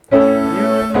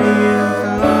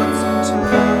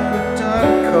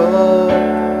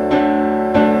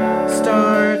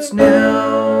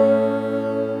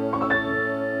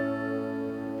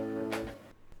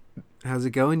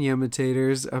it going,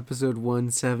 Yemitators? Episode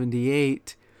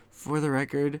 178. For the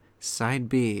record, Side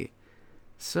B.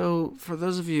 So, for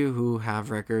those of you who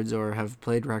have records or have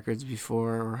played records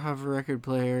before or have a record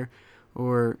player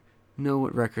or know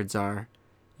what records are,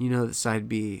 you know that Side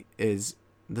B is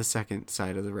the second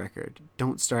side of the record.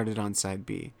 Don't start it on Side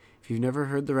B. If you've never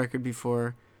heard the record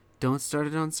before, don't start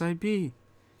it on Side B.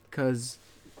 Because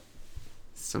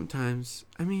sometimes,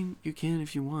 you can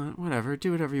if you want, whatever,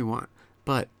 do whatever you want.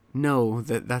 But know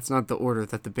that that's not the order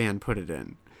that the band put it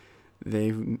in.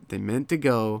 They meant to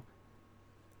go,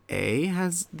 A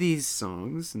has these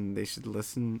songs, and they should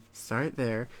start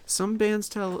there. Some bands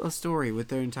tell a story with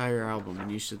their entire album, and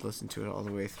you should listen to it all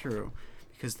the way through,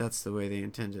 because that's the way they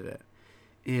intended it.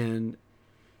 And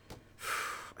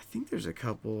I think there's a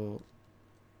couple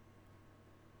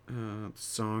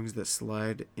songs that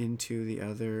slide into the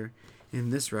other in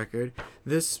this record.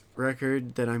 This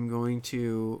record that I'm going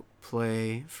to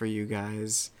play for you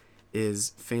guys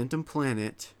is Phantom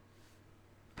Planet,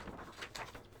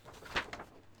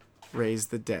 Raise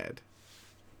the Dead.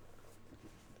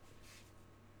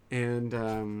 And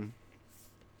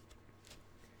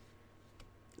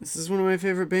this is one of my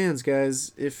favorite bands,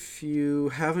 guys. If you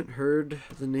haven't heard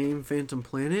the name Phantom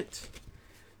Planet,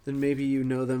 then maybe you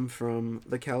know them from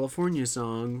the California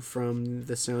song from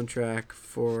the soundtrack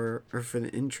for the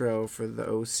intro for the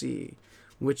OC,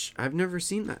 which I've never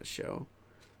seen that show,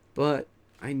 but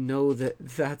I know that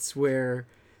that's where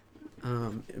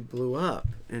it blew up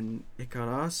and it got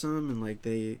awesome, and like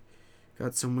they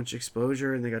got so much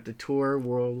exposure and they got to tour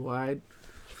worldwide.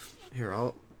 Here,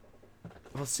 I'll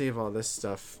save all this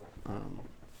stuff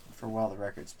for while the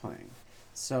record's playing.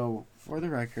 So, for the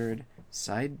record,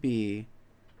 Side B,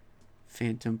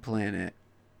 Phantom Planet,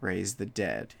 Raise the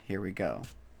Dead. Here we go.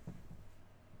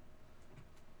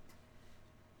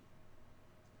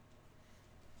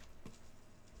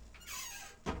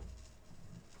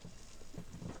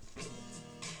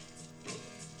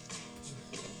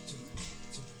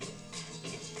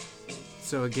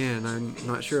 So again, I'm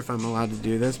not sure if I'm allowed to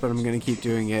do this, but I'm going to keep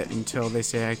doing it until they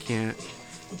say I can't.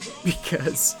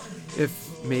 Because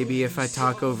if I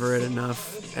talk over it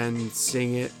enough and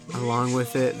sing it along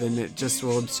with it, then it just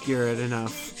will obscure it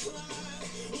enough.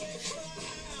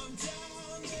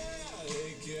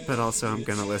 But also I'm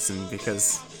going to listen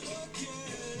because...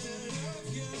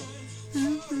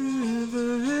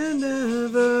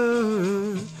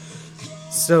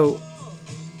 So...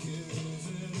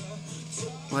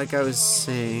 like I was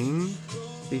saying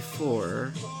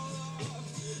before,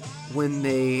 when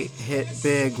they hit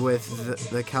big with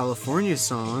the California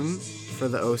song for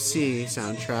the OC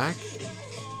soundtrack,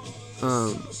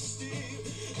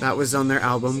 that was on their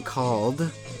album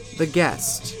called The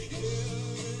Guest.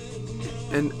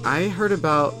 And I heard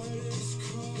about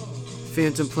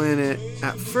Phantom Planet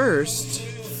at first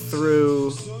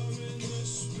through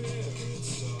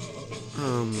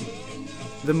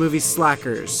the movie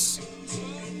Slackers.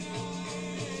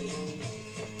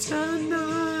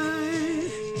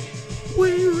 Tonight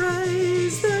we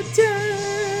raise the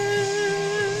dead.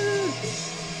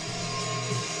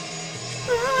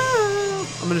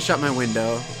 Oh. I'm gonna shut my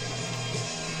window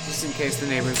just in case the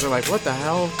neighbors are like, what the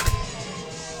hell?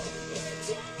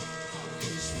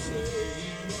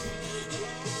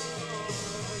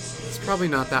 It's probably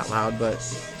not that loud, but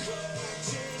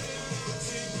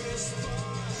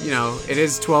you know, it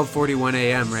is 12:41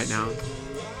 a.m. right now.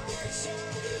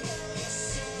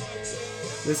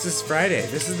 This is Friday.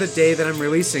 This is the day that I'm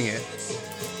releasing it.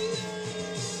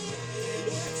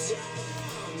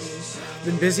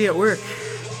 Been busy at work.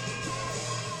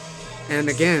 And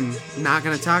again, not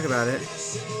going to talk about it.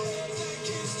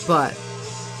 But,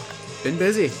 been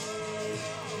busy.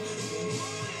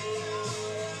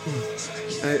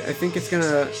 I think it's going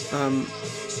to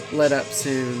let up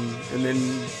soon. And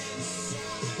then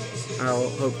I'll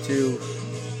hope to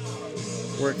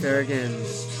work there again.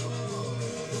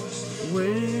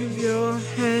 Wave your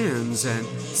hands and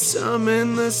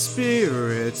summon the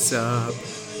spirits up.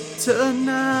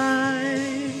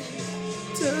 Tonight,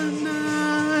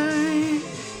 tonight,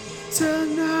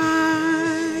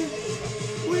 tonight,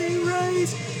 we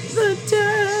raise the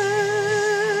dead.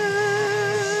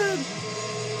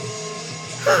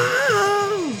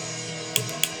 Oh!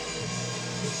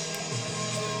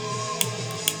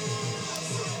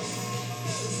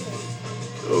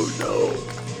 Oh no.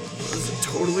 Is it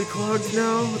totally clogged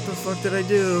now? What the fuck did I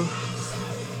do?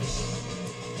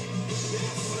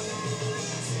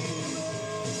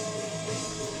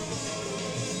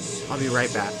 I'll be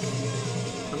right back.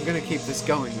 I'm gonna keep this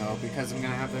going though, because I'm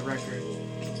gonna have the record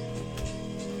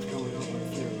going over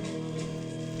through.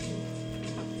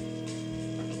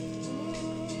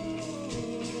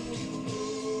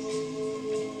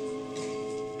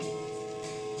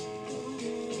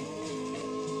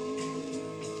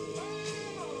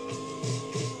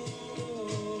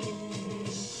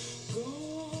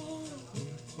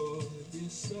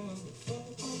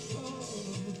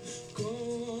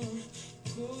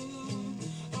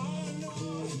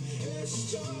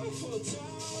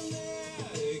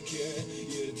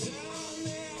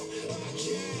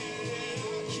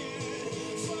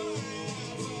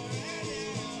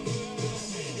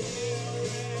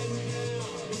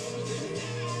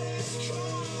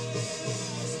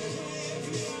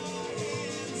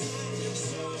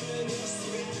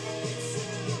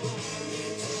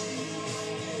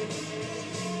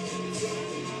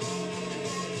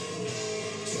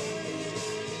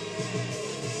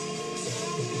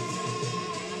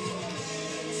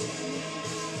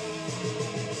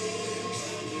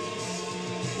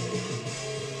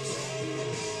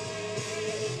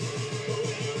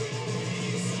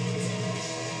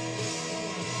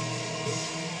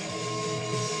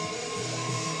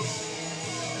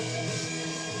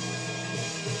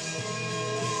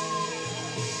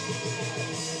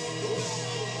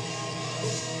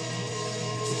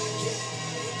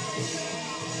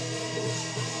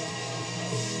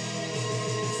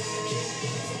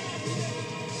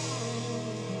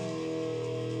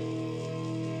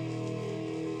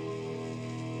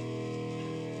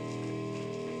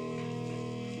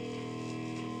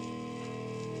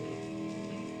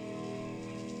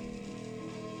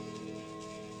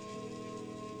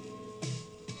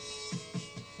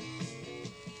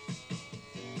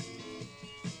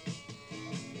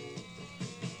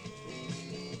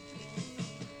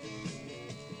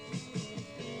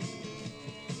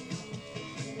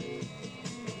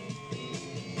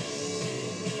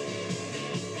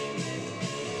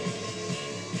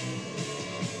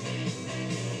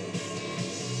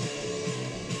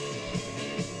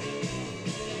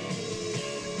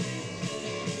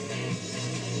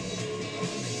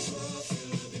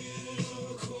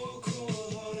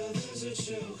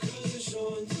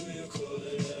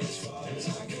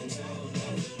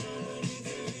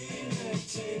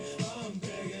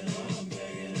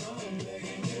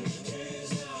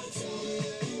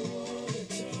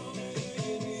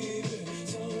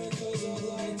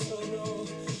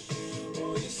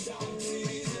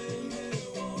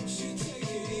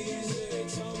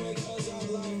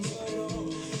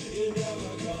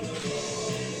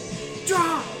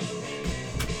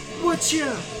 what you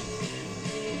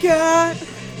got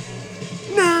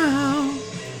now.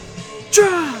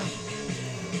 Drop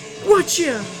what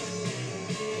you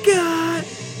got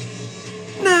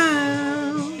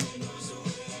now.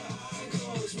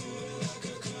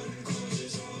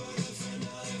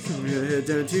 From your head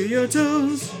down to your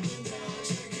toes.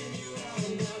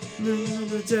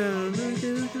 Move it down, look at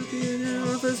the cookie in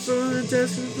your office for the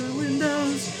desk with the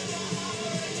windows.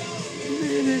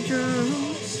 Minute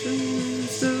drum,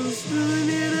 still spilling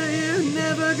it that you're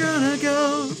never gonna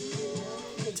go.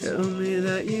 Tell me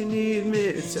that you need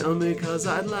me, tell me 'cause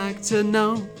I'd like to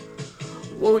know.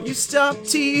 Won't you stop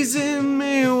teasing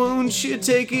me, won't you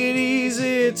take it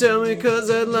easy? Tell me 'cause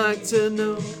I'd like to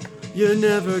know. You're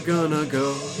never gonna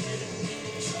go.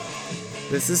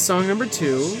 This is song number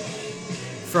 2.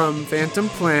 From Phantom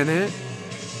Planet,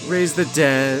 Raise the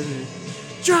Dead.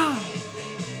 Drop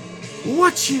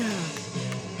what you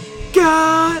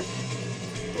got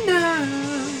now.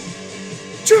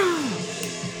 Drop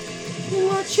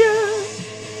what you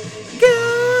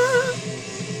got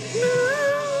now.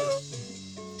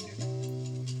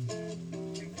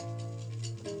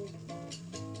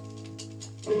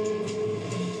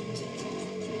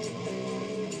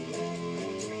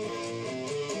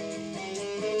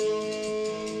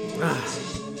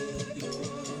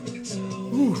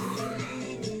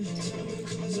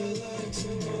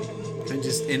 I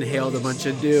just inhaled a bunch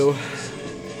of dew,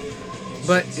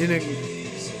 but in a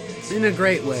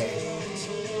great way,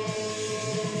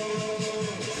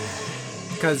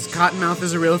 because cottonmouth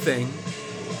is a real thing.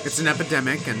 It's an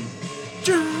epidemic, and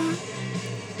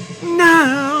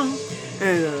now,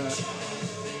 and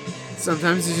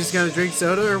sometimes you just gotta drink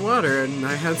soda or water, and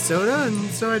I had soda,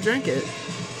 and so I drank it.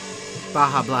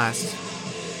 Baja Blast.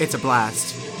 It's a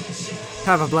blast.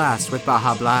 Have a blast with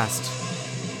Baja Blast.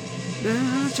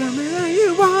 Now tell me that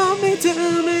you want me,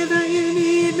 tell me that you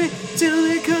need me, tell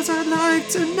me 'cause I'd like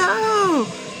to know.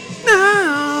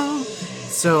 Now.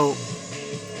 So,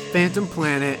 Phantom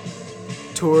Planet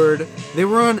toured, they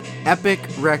were on Epic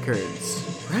Records,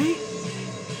 right?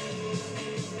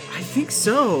 I think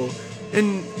so.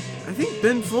 And I think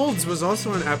Ben Folds was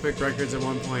also on Epic Records at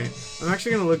one point. I'm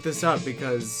actually going to look this up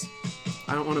because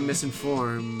I don't want to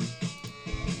misinform.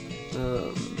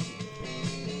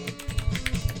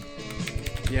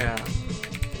 Yeah.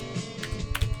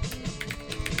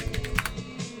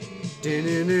 They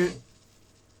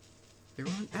were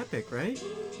on Epic, right?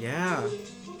 Yeah.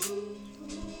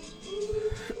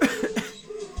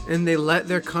 And they let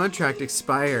their contract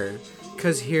expire,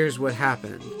 'cause here's what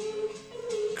happened.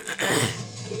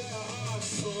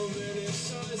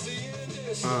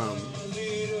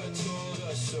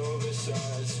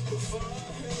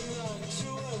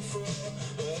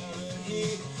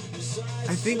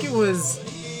 I think it was...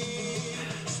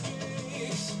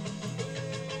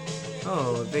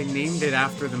 Oh, they named it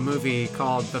after the movie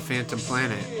called The Phantom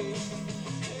Planet.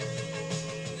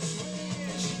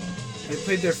 They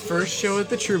played their first show at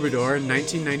the Troubadour in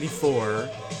 1994.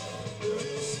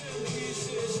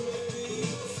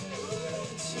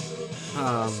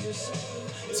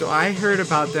 So I heard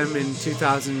about them in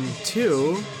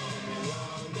 2002,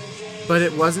 but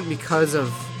it wasn't because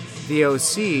of the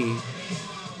OC.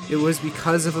 It was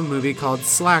because of a movie called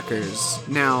Slackers.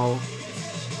 Now,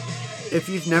 if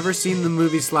you've never seen the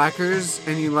movie Slackers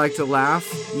and you like to laugh,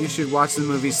 you should watch the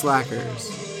movie Slackers.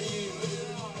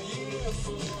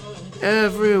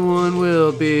 Everyone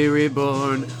will be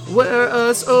reborn. Wear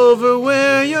us over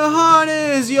where your heart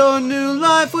is. Your new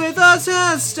life with us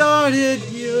has started.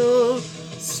 You'll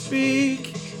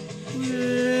speak.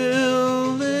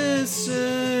 We'll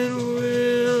listen.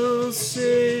 We'll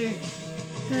see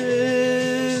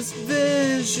his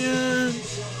vision.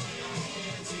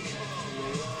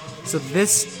 So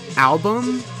this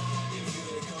album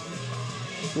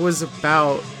was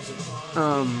about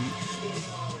a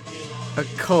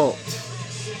cult,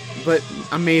 but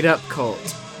a made-up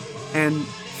cult. And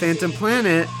Phantom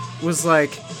Planet was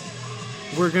like,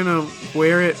 we're gonna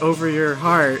wear it over your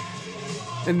heart.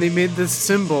 And they made this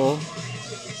symbol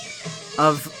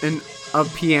of a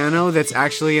piano that's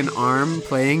actually an arm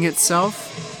playing itself.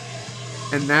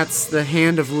 And that's the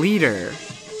hand of Leader.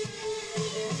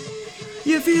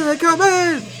 You feel it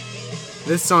coming!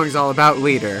 This song's all about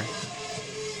Leader.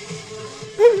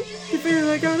 You feel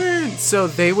it coming! So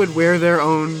they would wear their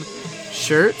own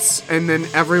shirts, and then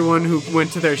everyone who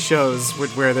went to their shows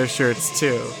would wear their shirts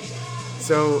too.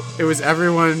 So it was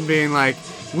everyone being like,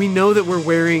 we know that we're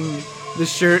wearing the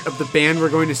shirt of the band we're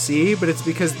going to see, but it's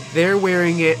because they're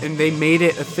wearing it and they made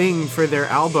it a thing for their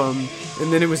album,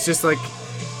 and then it was just like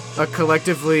a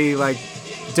collectively like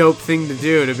dope thing to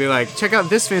do, to be like, check out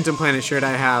this Phantom Planet shirt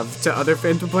I have, to other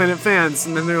Phantom Planet fans.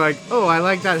 And then they're like, oh, I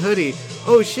like that hoodie.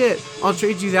 Oh shit, I'll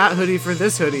trade you that hoodie for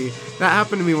this hoodie. That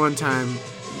happened to me one time.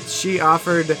 She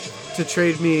offered to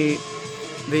trade me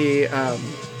the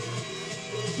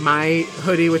my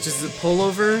hoodie, which is a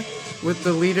pullover with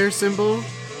the leader symbol,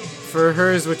 for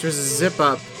hers, which was a zip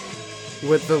up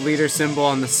with the leader symbol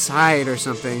on the side or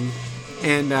something.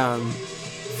 And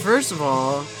first of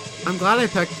all, I'm glad I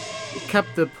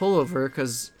kept the pullover,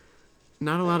 because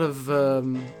not a lot of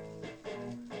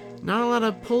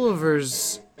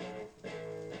pullovers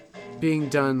being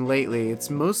done lately. It's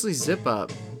mostly zip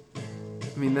up.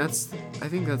 I mean, I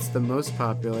think that's the most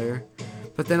popular.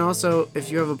 But then also,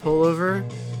 if you have a pullover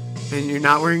and you're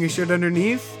not wearing a shirt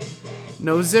underneath,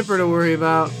 no zipper to worry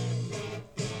about.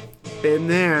 Been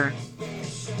there.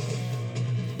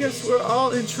 Guess we're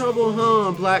all in trouble,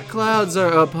 huh? Black clouds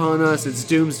are upon us. It's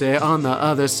doomsday on the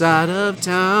other side of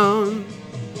town.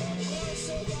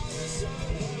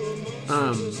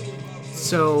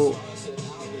 So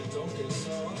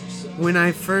when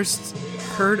I first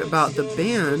heard about the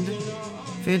band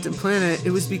Phantom Planet,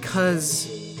 it was because,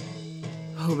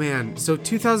 oh man, so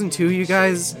 2002, you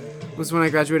guys, was when I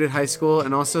graduated high school,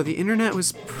 and also the internet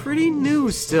was pretty new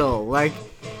still. Like,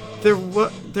 there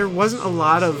wasn't a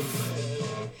lot of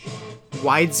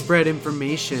widespread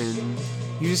information.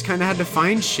 You just kind of had to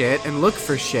find shit and look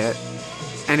for shit,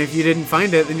 and if you didn't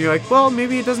find it, then you're like, well,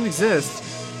 maybe it doesn't exist.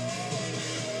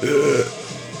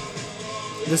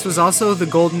 This was also the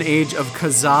golden age of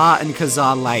Kazaa and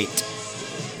Kazaa Lite.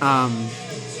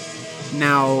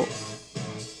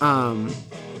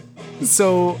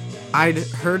 So I'd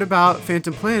heard about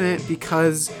Phantom Planet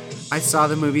because I saw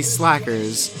the movie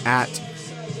Slackers at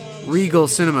Regal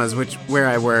Cinemas, where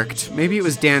I worked. Maybe it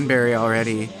was Danbury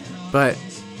already, but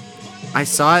I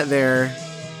saw it there.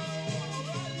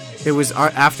 It was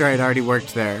after I'd already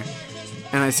worked there,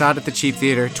 and I saw it at the cheap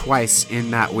theater twice in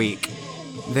that week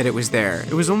that it was there.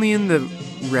 It was only in the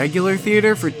regular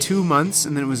theater for 2 months,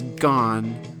 and then it was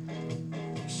gone.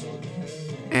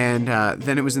 And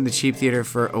then it was in the cheap theater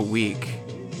for a week.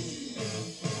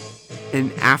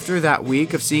 And after that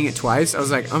week of seeing it twice, I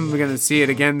was like, I'm gonna see it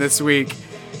again this week.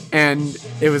 And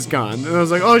it was gone. And I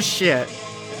was like, oh shit.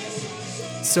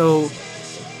 So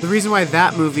the reason why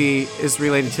that movie is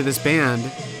related to this band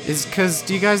is because,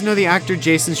 do you guys know the actor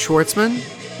Jason Schwartzman?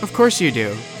 Of course you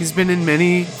do. He's been in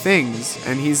many things,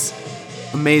 and he's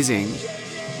amazing.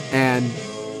 And,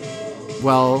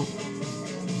 well,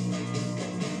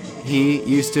 he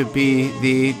used to be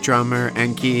the drummer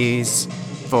and keys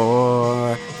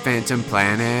for Phantom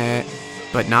Planet,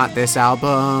 but not this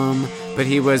album. But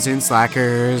he was in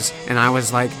Slackers, and I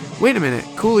was like, wait a minute,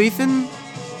 Cool Ethan?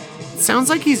 Sounds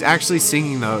like he's actually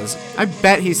singing those. I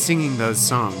bet he's singing those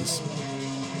songs.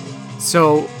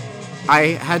 So I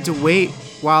had to wait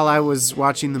while I was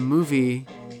watching the movie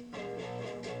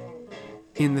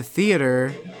in the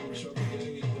theater,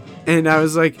 and I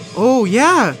was like, oh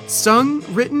yeah, sung,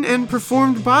 written, and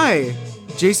performed by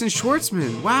Jason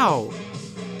Schwartzman. Wow.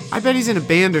 I bet he's in a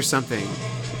band or something.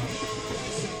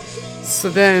 So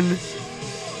then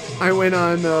I went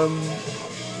on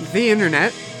the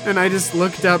internet, and I just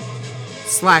looked up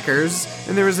Slackers,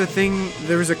 and there was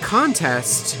a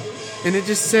contest, and it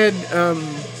just said,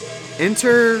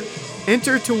 enter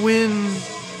to win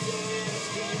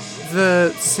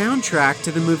the soundtrack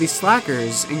to the movie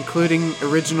Slackers, including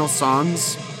original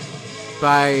songs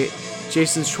by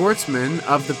Jason Schwartzman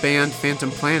of the band Phantom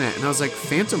Planet. And I was like,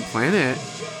 Phantom Planet?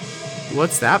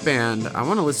 What's that band? I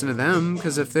want to listen to them,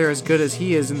 because if they're as good as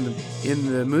he is in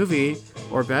the movie,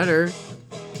 or better,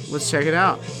 let's check it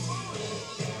out.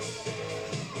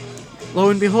 Lo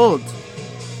and behold,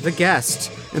 The Guest.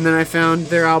 And then I found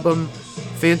their album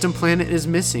Phantom Planet is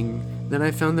Missing. Then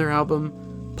I found their album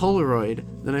Polaroid.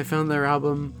 Then I found their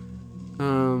album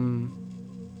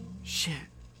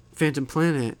Phantom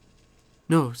Planet.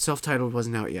 No, self-titled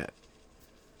wasn't out yet.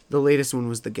 The latest one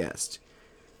was The Guest.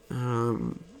 I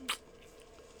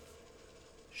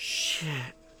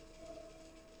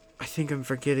think I'm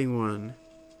forgetting one.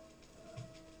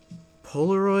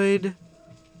 Polaroid,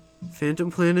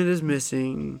 Phantom Planet is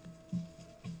Missing.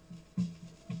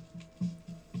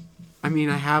 I mean,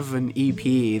 I have an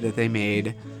EP that they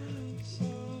made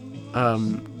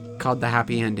called The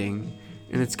Happy Ending.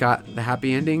 And it's got The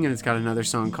Happy Ending, and it's got another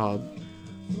song called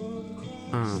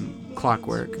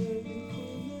Clockwork.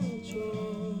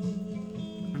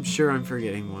 I'm sure I'm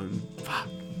forgetting one. Fuck.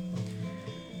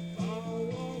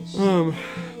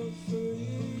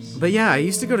 But yeah, I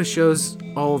used to go to shows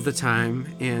all the time,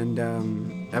 and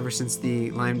ever since the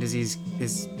Lyme disease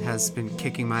has been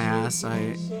kicking my ass,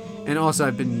 I And also,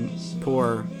 I've been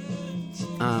poor.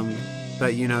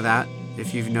 But you know that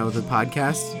if you know the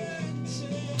podcast.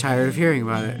 Tired of hearing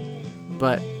about it.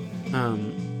 But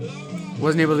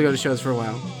wasn't able to go to shows for a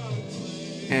while.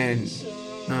 And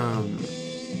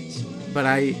but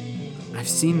I've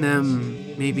seen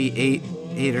them maybe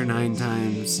eight or nine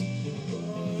times.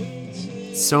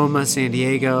 Soma, San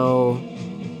Diego.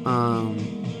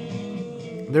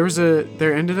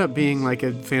 There ended up being like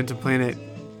a Phantom Planet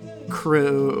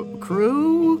crew.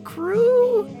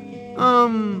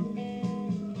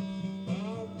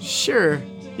 Sure.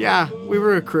 Yeah, we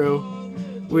were a crew.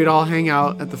 We'd all hang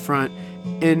out at the front,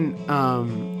 and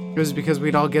it was because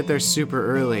we'd all get there super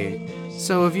early.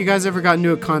 So if you guys ever got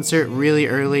into a concert really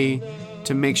early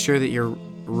to make sure that you're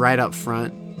right up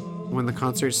front when the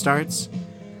concert starts,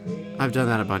 I've done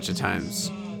that a bunch of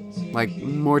times. Like,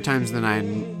 more times than I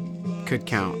could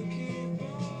count.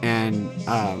 And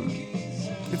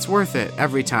it's worth it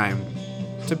every time.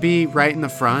 To be right in the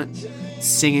front,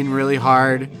 singing really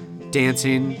hard,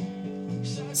 dancing,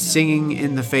 singing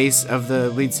in the face of the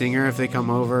lead singer if they come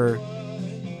over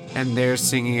and they're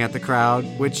singing at the crowd,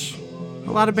 which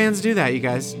a lot of bands do that, you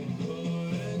guys.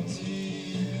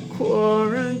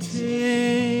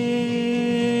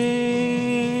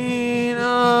 Quarantine,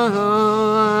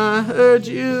 I heard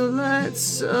you let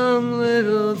some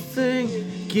little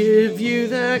thing give you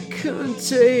that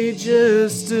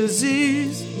contagious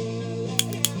disease.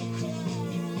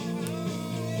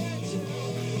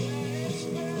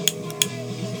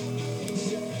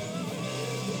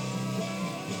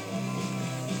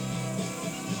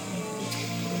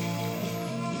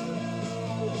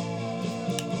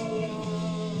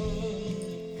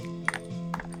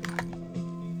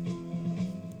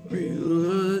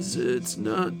 Realize it's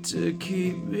not to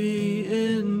keep me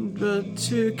in, but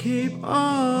to keep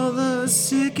all the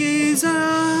sickies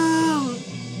out.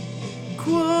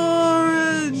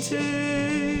 Quarantine.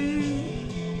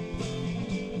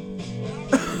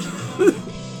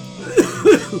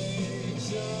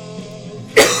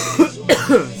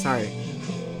 Sorry.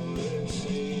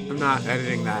 I'm not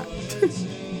editing that.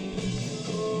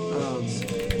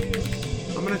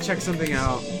 I'm gonna check something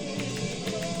out.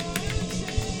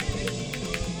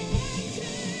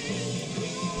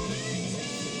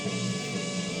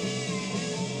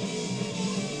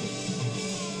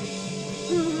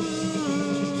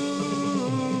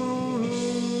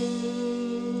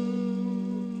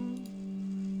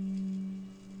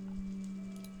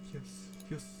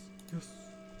 Yes.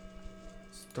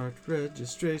 Start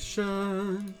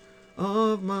registration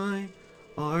of my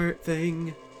art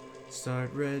thing.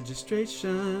 Start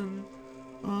registration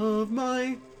of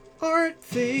my art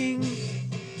thing.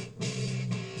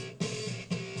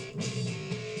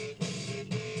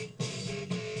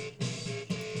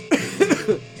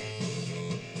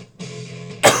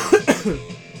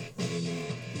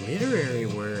 Literary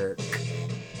work.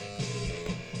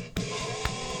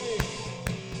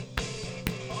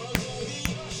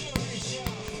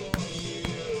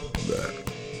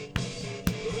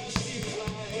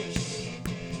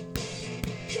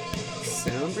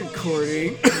 Sound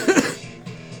recording.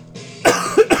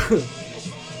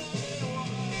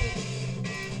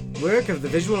 Work of the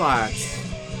visual arts.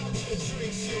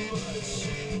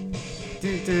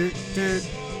 Dun, dun, dun.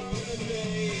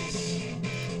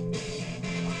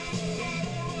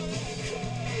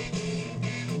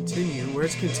 Continue.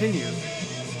 Where's continue?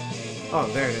 Oh,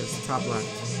 there it is. Top left.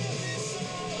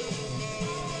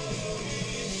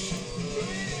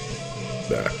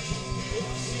 There.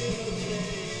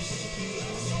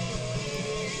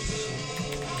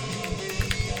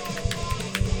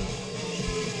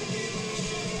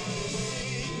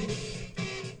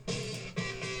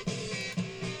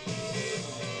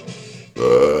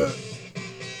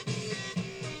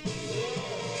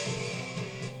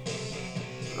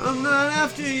 I'm not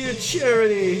after your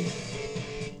charity.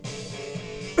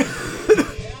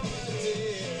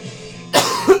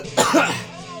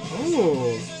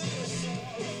 Oh.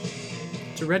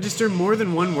 To register more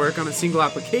than one work on a single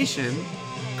application,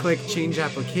 click Change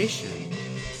Application.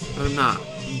 But I'm not.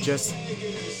 I'm just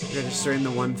registering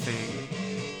the one thing.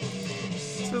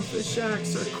 Selfish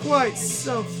acts are quite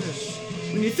selfish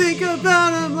when you think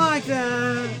about them like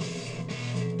that.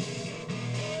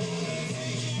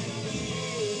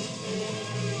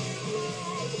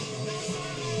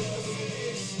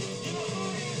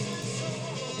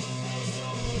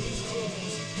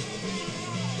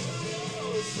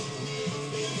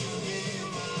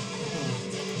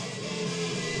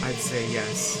 I'd say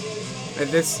yes.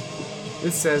 This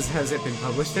says, has it been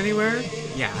published anywhere?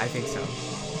 Yeah, I think so.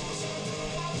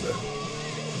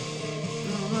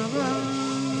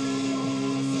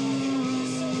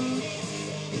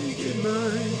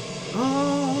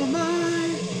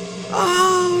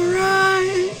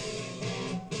 Alright!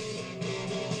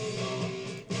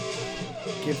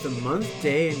 Give the month,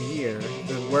 day, and year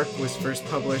the work was first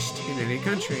published in any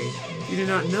country. If you do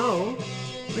not know,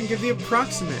 then give the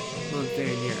approximate month,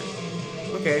 day, and year.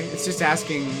 Okay, it's just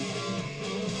asking,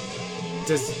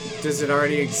 does it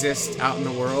already exist out in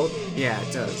the world? Yeah,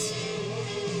 it does.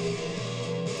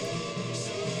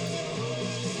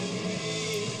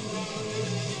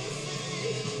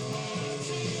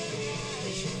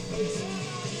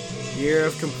 Year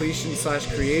of completion /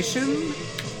 creation.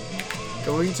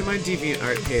 Going to my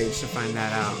DeviantArt page to find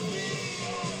that out.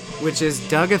 Which is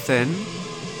Dougathan,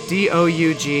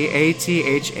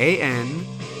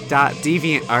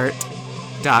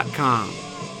 DOUGATHAN.deviantart.com.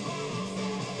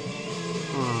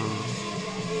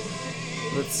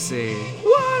 Let's see.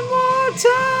 One more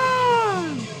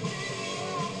time!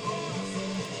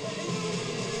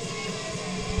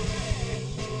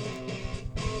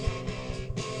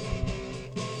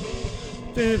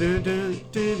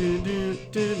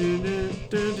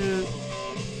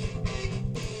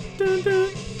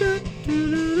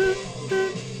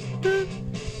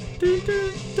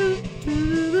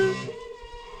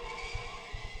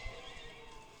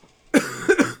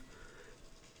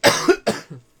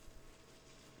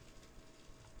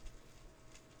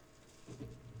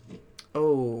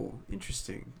 Oh,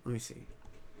 interesting. Let me see.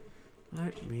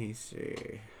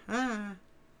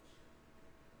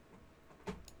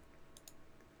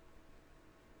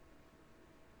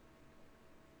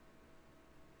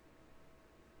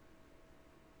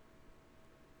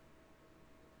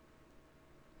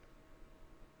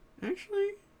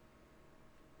 Actually,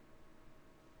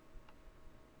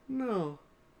 no.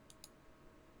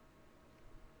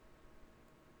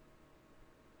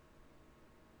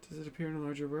 Does it appear in a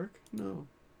larger work? No.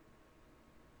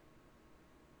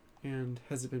 And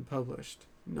has it been published?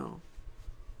 No.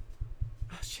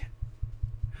 Oh shit.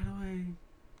 How do I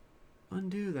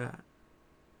undo that?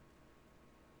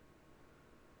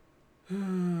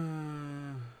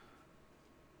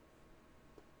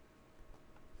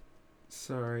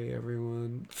 Sorry,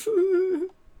 everyone.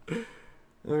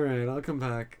 Alright, I'll come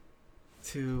back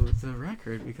to the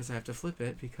record because I have to flip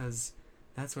it because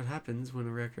that's what happens when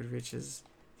a record reaches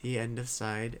the end of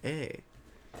side A.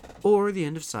 Or the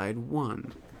end of side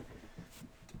 1.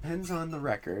 Depends on the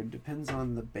record, depends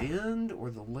on the band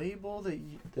or the label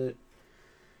that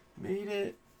made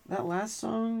it. That last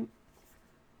song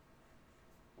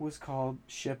was called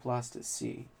Ship Lost at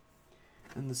Sea.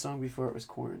 And the song before it was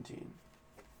Quarantine.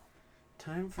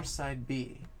 Time for side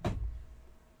B.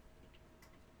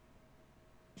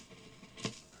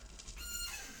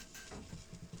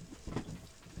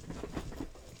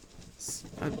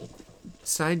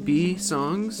 Side B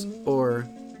songs or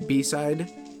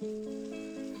B-side?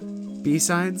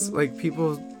 B-sides? Like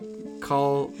people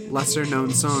call lesser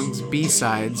known songs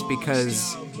B-sides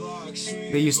because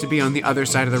they used to be on the other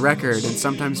side of the record, and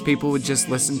sometimes people would just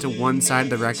listen to one side of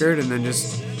the record and then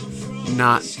just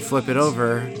not flip it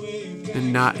over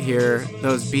and not hear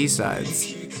those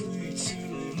B-sides.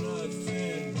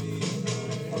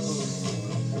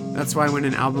 That's why when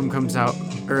an album comes out,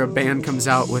 or a band comes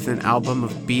out with an album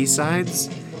of B-sides,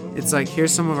 it's like,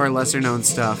 here's some of our lesser known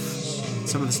stuff,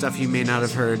 some of the stuff you may not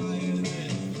have heard.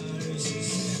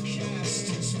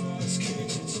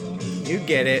 You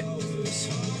get it.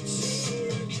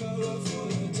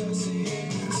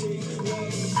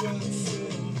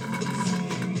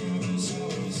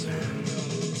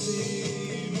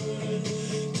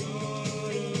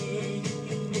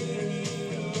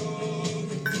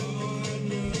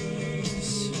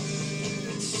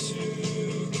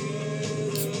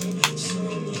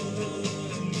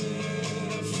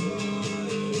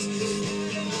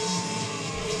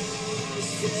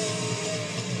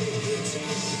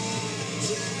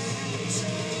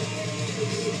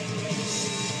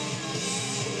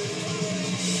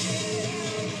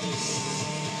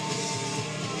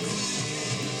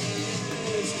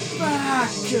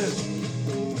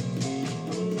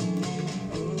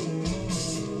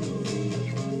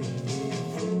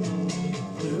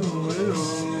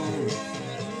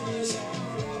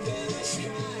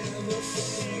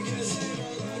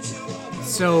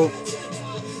 So,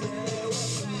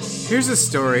 here's a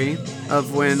story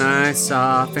of when I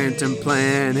saw Phantom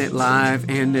Planet live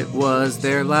and it was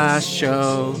their last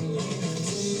show.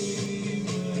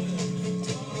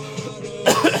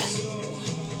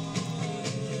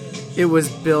 It was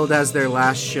billed as their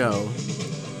last show.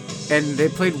 And they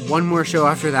played one more show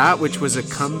after that, which was a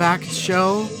comeback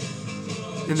show.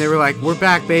 And they were like, we're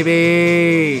back,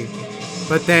 baby!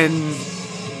 But then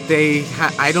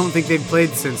I don't think they've played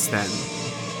since then.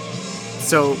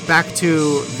 So back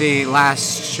to the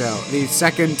last show, the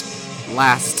second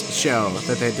last show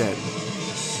that they did.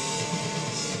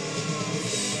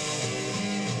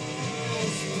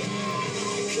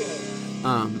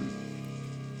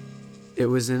 It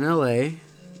was in LA,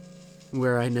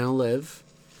 where I now live,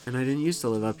 and I didn't used to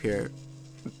live up here.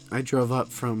 I drove up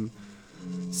from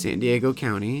San Diego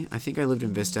County. I think I lived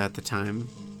in Vista at the time.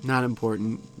 Not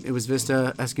important. It was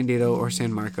Vista, Escondido, or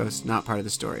San Marcos. Not part of the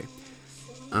story.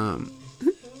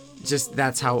 Just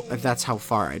that's how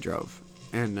far I drove.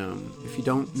 And if you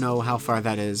don't know how far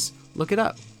that is, look it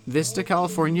up. Vista,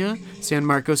 California, San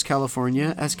Marcos,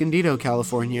 California, Escondido,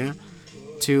 California,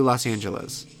 to Los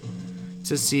Angeles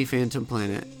to see Phantom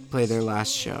Planet play their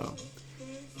last show.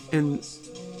 And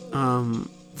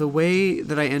the way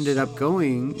that I ended up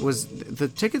going was the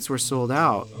tickets were sold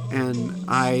out, and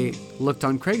I looked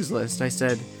on Craigslist. I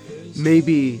said,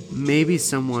 maybe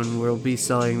someone will be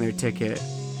selling their ticket.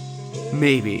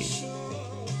 Maybe.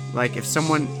 Like, if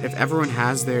everyone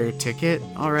has their ticket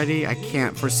already, I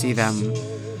can't foresee them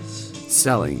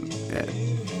selling it.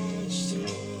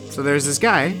 So there's this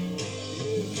guy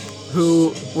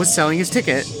who was selling his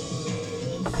ticket,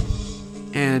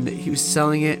 and he was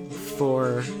selling it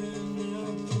for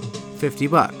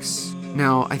 $50.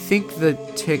 Now, I think the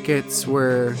tickets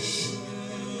were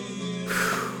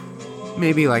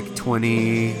maybe like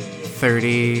 20,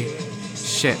 30.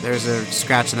 Shit, there's a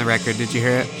scratch in the record. Did you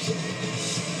hear it?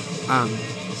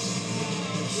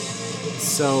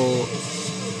 So,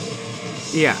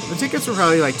 yeah, the tickets were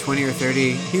probably like 20 or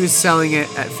 30. He was selling it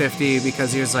at 50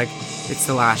 because he was like, it's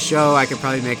the last show. I could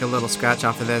probably make a little scratch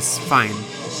off of this. Fine.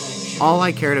 All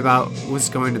I cared about was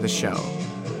going to the show.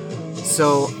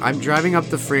 So I'm driving up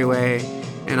the freeway,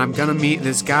 and I'm gonna meet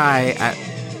this guy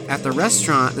at the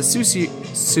restaurant, the sushi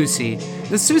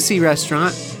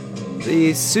restaurant,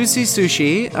 the sushi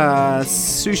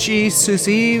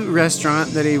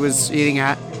restaurant that he was eating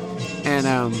at, and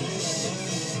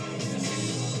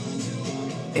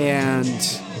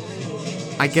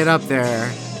I get up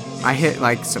there. I hit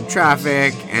like some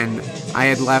traffic, and I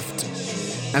had left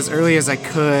as early as I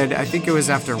could. I think it was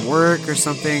after work or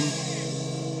something.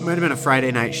 It might have been a Friday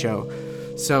night show.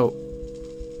 So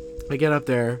I get up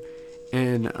there,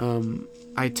 and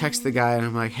I text the guy, and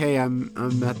I'm like, "Hey, I'm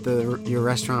at your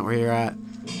restaurant where you're at.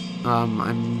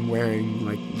 I'm wearing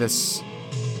like this,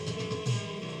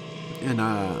 and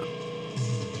I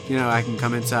can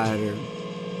come inside." Or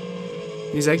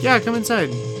he's like, "Yeah, come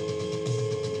inside."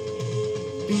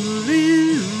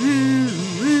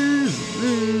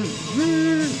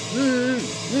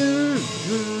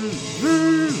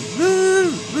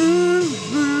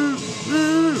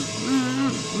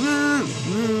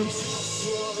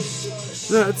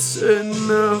 That's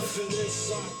enough.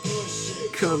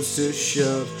 Comes to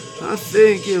shove, I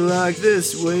think you like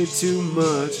this way too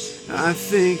much. I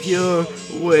think you're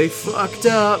way fucked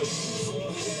up.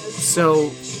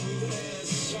 So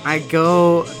I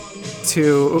go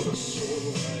to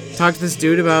talk to this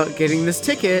dude about getting this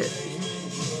ticket,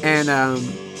 and I'm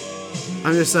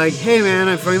just like, "Hey man,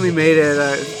 I finally made it.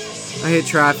 I hit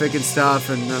traffic and stuff,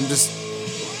 and I'm just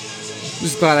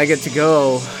glad I get to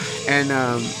go." And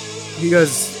he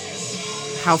goes,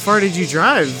 "How far did you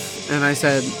drive?" And I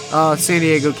said, San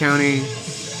Diego County."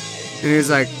 And he was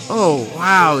like, "Oh,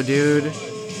 wow, dude.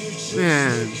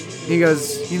 Man." He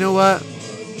goes, "You know what?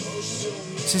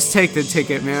 Just take the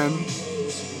ticket, man.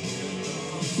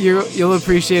 You'll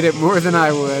appreciate it more than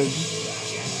I would."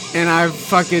 And I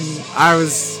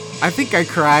think I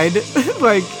cried.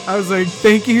 Like, I was like,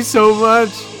 "Thank you so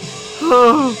much."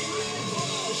 Oh.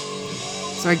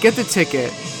 So I get the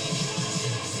ticket.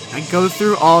 I go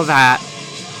through all that.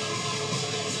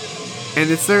 And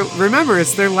it's their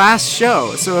last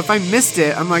show. So if I missed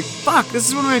it, I'm like, fuck, this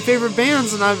is one of my favorite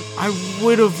bands, and I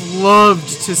would have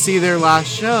loved to see their last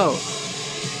show.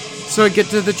 So I get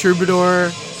to the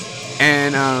Troubadour,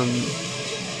 and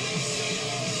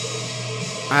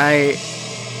I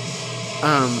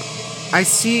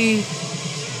see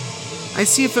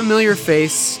a familiar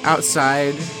face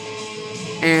outside,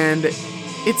 and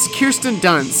it's Kirsten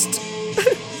Dunst.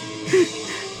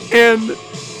 And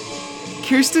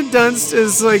Kirsten Dunst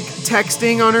is like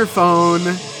texting on her phone,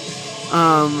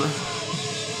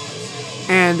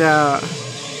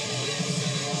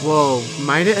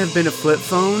 might it have been a flip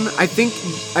phone? I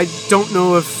don't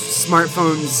know if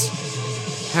smartphones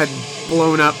had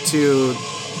blown up to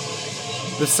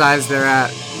the size they're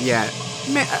at yet.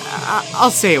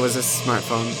 I'll say it was a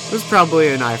smartphone. It was probably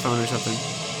an iPhone or something.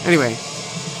 Anyway,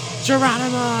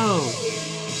 Geronimo!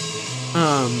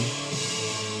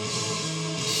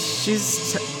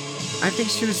 I think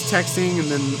she was texting, and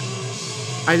then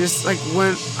I just like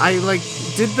when I like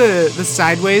did the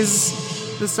sideways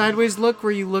look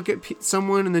where you look at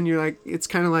someone and then you're like, it's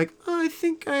kind of like, oh, I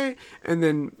think I, and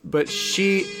then but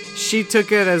she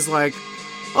took it as like,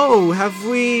 oh, have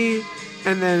we,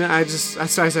 and then I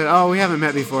said, oh, we haven't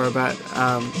met before, but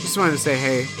just wanted to say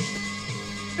hey,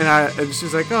 and she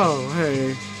was like, oh,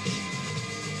 hey.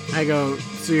 I go,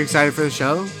 so you're excited for the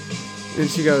show? And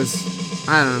she goes,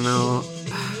 I don't know.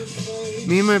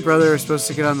 Me and my brother are supposed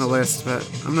to get on the list, but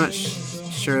I'm not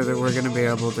sure that we're going to be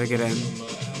able to get in.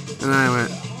 And then I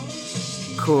went,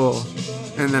 cool.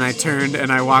 And then I turned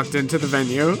and I walked into the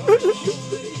venue.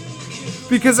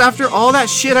 Because after all that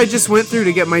shit I just went through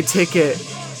to get my ticket,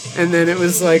 and then it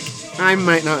was like, I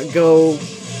might not go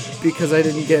because I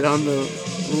didn't get on the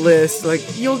list. Like,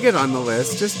 you'll get on the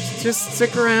list. Just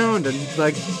stick around and,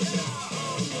 like,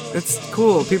 it's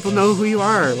cool. People know who you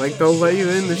are. Like, they'll let you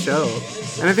in the show.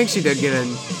 And I think she did get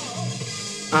in.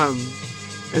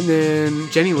 And then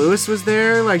Jenny Lewis was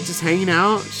there, like, just hanging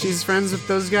out. She's friends with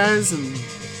those guys, and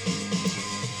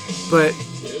but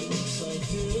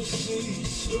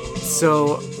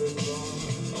so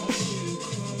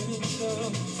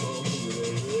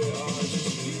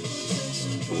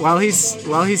while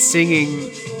he's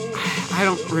singing, I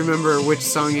don't remember which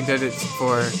song he did it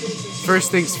for. First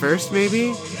Things First,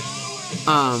 maybe?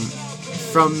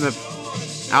 From the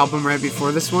album right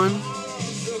before this one.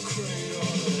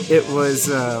 It was,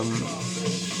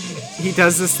 he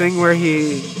does this thing where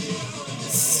he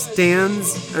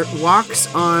walks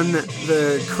on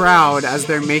the crowd as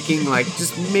they're making, like,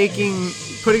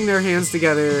 putting their hands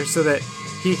together so that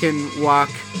he can walk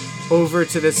over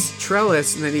to this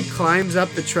trellis, and then he climbs up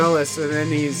the trellis, and then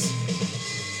he's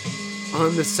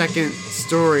on the second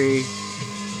story,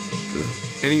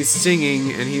 and he's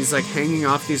singing, and he's, like, hanging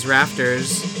off these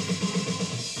rafters.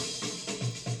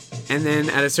 And then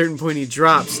at a certain point he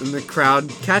drops and the crowd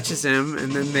catches him,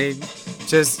 and then they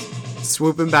just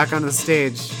swoop him back on the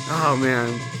stage. Oh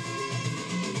man.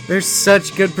 They're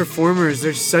such good performers.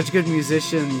 They're such good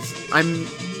musicians. I'm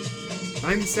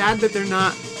sad that they're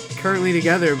not currently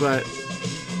together, but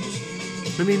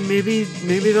I mean maybe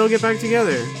they'll get back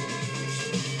together.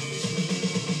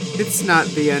 It's not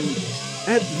the end.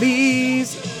 At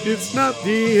least it's not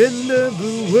the end of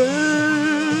the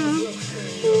world.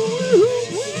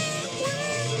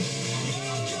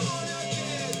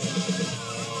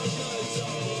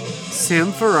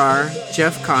 Sam Farrar,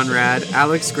 Jeff Conrad,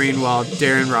 Alex Greenwald,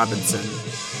 Darren Robinson.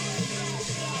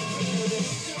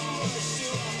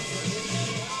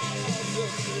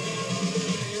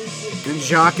 And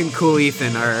Jacques and Cool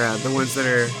Ethan are the ones that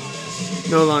are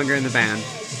no longer in the band.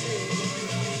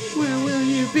 Where will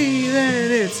you be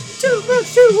then? It's too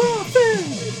much too often.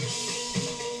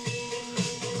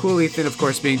 Cool Ethan, of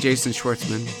course, being Jason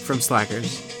Schwartzman from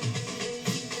Slackers.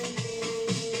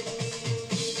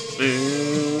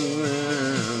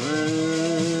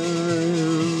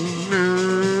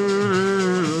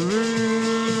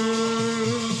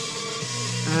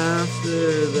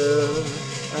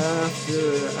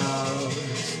 After hours.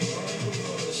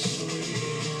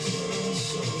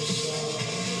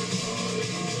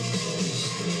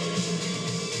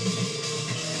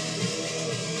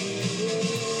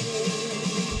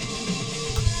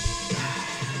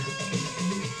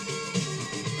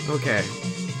 Okay.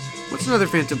 What's another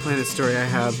Phantom Planet story I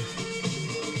have?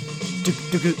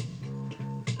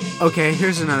 Okay,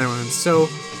 here's another one. So,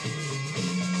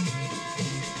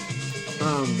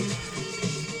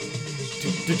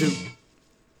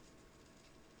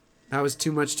 that was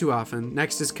too much too often.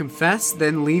 Next is confess,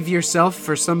 then leave yourself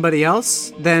for somebody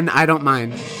else, then I don't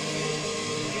mind.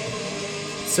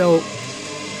 So,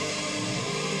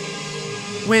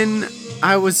 when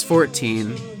I was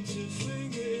 14,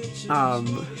 I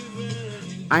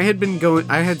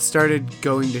had started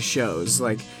going to shows,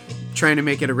 like trying to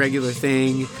make it a regular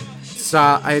thing.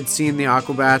 I had seen the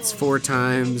Aquabats 4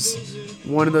 times.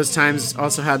 One of those times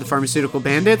also had the Pharmaceutical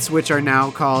Bandits, which are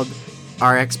now called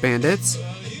RX Bandits.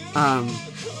 Mad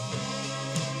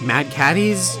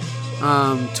Caddies,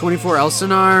 24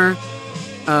 Elsinore,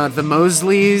 the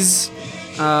Mosleys,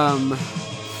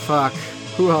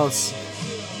 who else?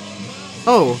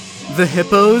 Oh, the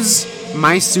Hippos,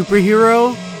 My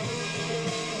Superhero.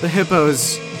 The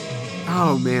Hippos.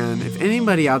 Oh man, if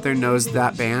anybody out there knows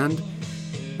that band,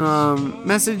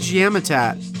 message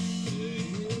Yamatat.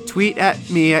 Tweet at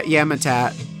me at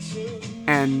Yamatat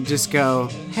and just go,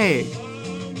 hey,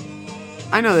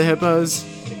 I know the Hippos.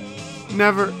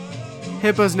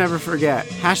 Hippos never forget.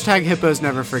 Hashtag Hippos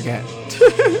never forget.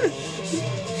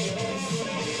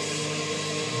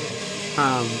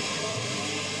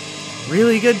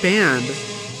 Really good band.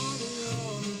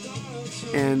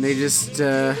 and they just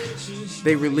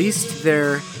they released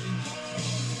their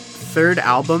third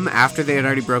album after they had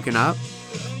already broken up.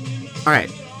 All right,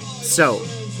 so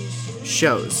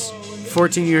shows.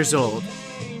 14 years old,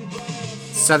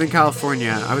 Southern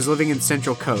California. I was living in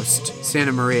Central Coast,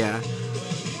 Santa Maria.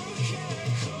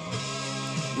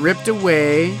 Ripped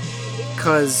away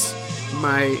because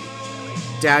my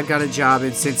dad got a job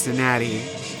in Cincinnati.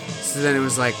 So then it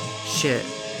was like, shit.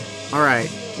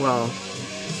 Alright, well,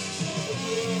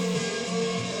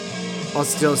 I'll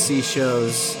still see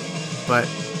shows, but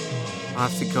I'll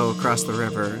have to go across the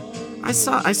river. I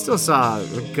still saw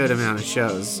a good amount of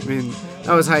shows. I mean,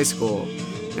 that was high school.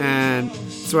 And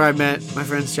it's where I met my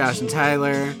friends Josh and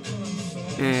Tyler.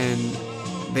 And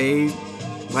they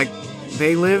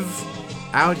live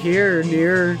out here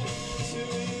near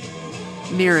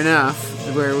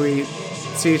enough where we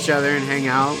see each other and hang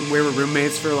out. We were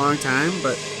roommates for a long time,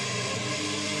 but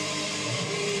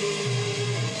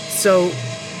so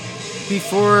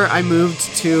before I moved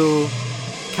to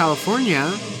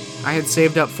California, I had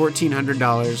saved up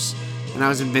 $1,400 and I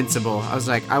was invincible. I was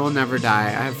like, I will never die.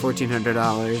 I have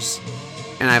 $1,400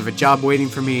 and I have a job waiting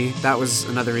for me. That was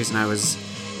another reason I was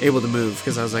able to move,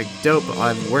 because I was like, dope,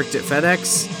 I've worked at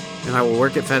FedEx and I will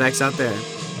work at FedEx out there.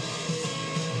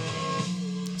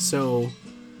 So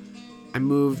I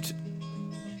moved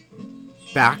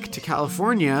back to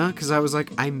California because I was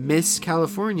like, I miss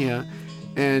California.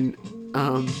 And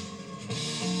I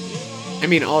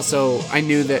mean, also I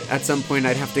knew that at some point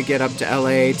I'd have to get up to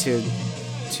LA to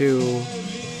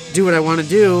do what I want to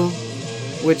do,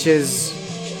 which is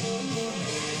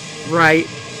write,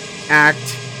 act,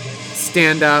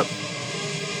 stand up,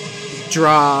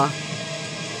 draw,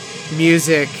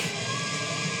 music,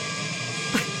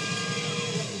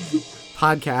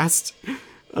 podcast.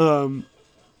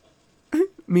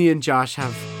 Me and Josh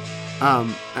have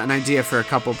an idea for a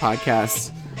couple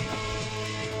podcasts,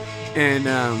 and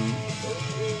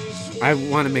I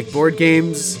want to make board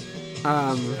games.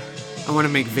 I want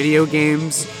to make video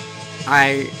games.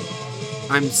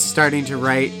 I'm starting to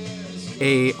write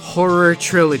a horror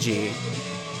trilogy,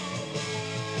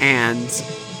 and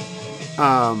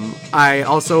I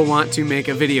also want to make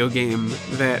a video game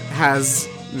that has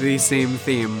the same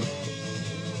theme.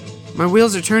 My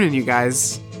wheels are turning, you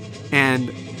guys,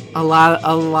 and a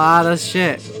lot of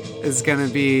shit is gonna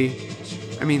be,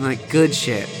 I mean, like, good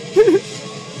shit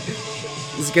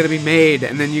is gonna be made,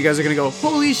 and then you guys are gonna go,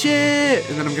 holy shit,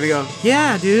 and then I'm gonna go,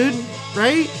 yeah, dude,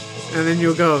 right? And then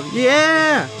you'll go,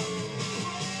 yeah.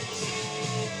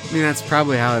 I mean, that's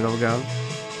probably how it'll go.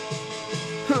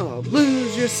 Oh,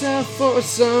 lose yourself for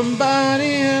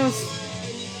somebody else.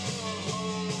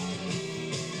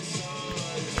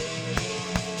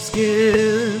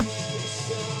 Skin.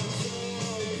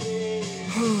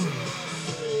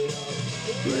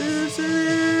 Where's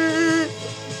it?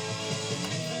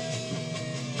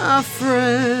 A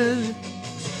friend.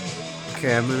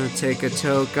 Okay, I'm gonna take a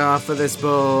toke off of this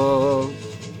bowl.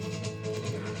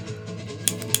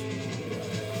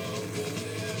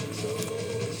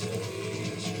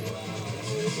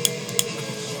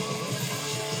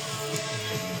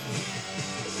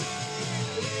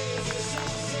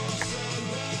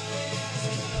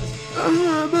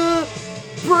 I'm a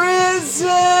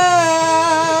prison.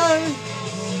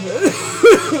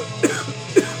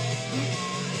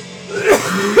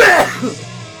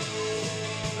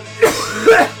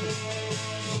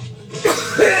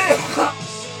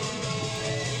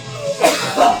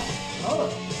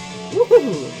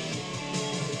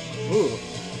 Ooh.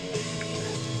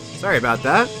 Sorry about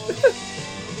that.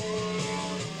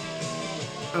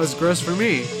 That was gross for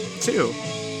me, too.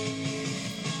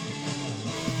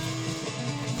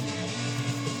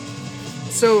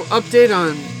 So, update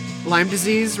on Lyme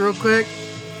disease real quick.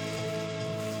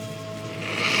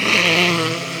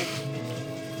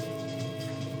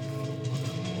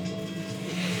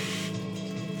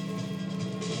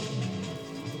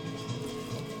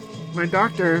 My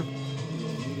doctor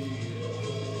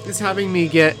is having me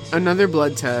get another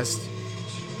blood test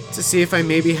to see if I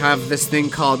maybe have this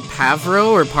thing called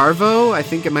Pavro or Parvo. I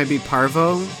think it might be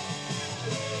Parvo.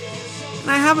 And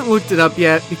I haven't looked it up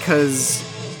yet because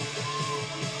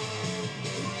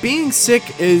being sick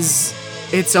is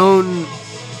its own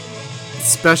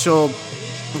special,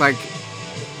 like,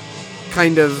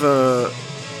 kind of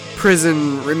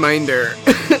prison reminder.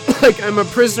 Like, I'm a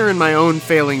prisoner in my own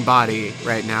failing body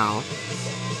right now.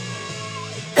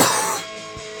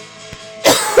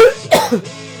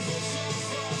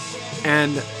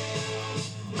 And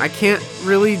I can't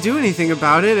really do anything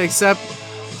about it except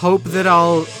hope that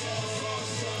I'll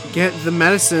get the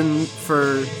medicine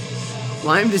for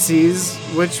Lyme disease,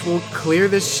 which will clear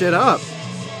this shit up.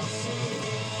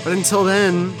 But until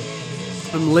then,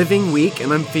 I'm living weak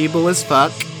and I'm feeble as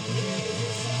fuck.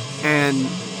 And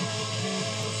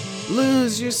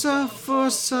lose yourself for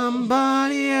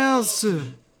somebody else.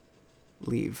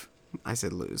 Leave. I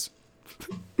said lose.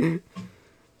 I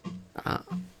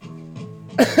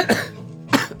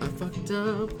fucked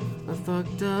up. I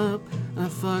fucked up. I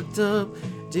fucked up.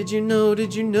 Did you know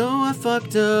I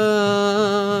fucked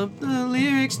up the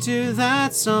lyrics to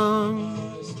that song?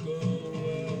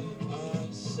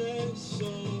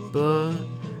 But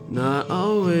not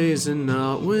always, and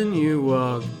not when you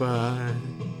walk by.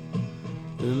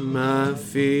 And my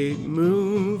feet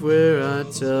move where I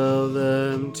tell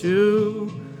them to,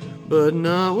 but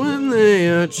not when they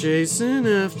are chasing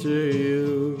after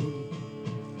you.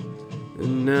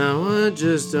 And now I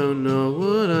just don't know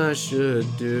what I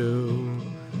should do.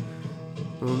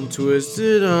 I'm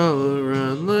twisted all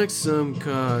around like some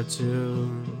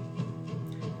cartoon.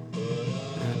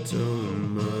 I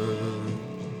don't mind.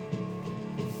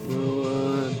 No,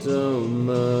 I don't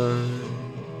mind.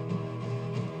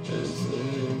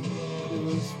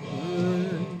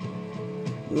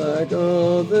 Like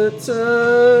all the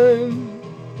time.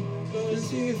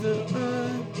 'Cause either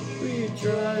I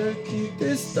retry or keep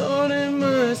this thought in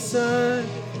my side.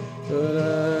 But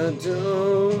I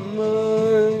don't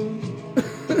mind.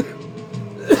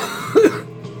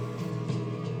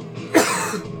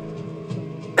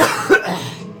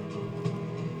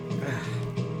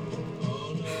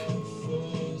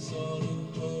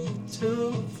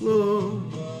 Floor.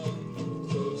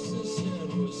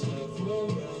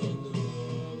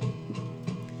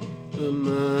 But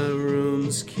my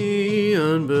room's key,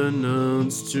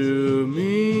 unbeknownst to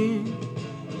me.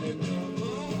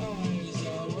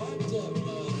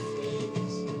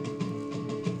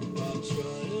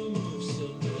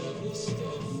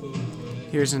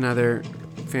 Here's another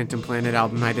Phantom Planet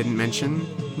album I didn't mention.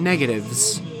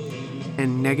 Negatives.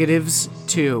 And Negatives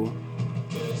 2.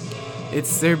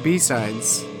 It's their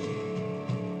B-sides.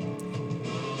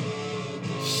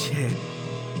 Shit.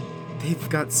 They've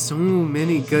got so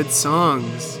many good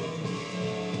songs.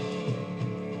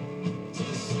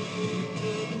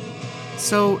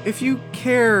 So, if you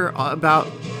care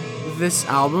about this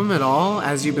album at all,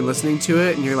 as you've been listening to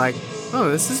it, and you're like, oh,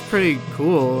 this is pretty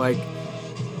cool, like,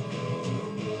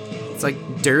 it's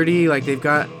like dirty, like they've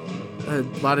got a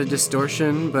lot of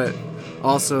distortion, but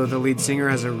also the lead singer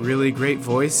has a really great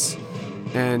voice,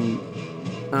 and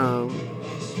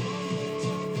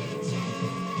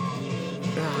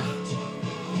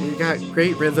you got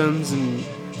great rhythms and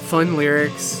fun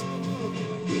lyrics.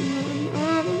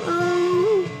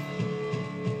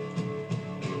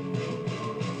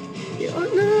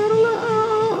 You're not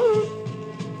alone.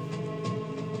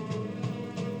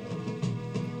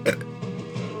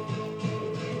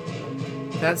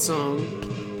 That song.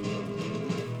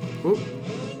 Whoop.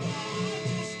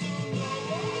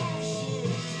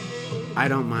 I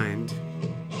don't mind.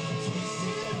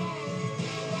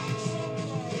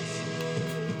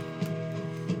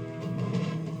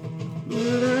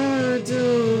 But I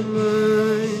don't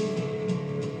mind.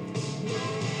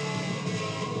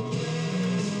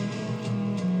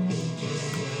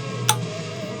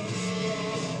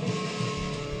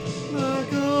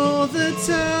 Like all the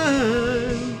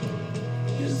time.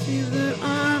 'Cause either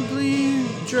I bleed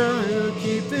dry or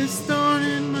keep this thorn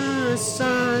in my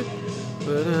side.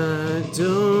 But I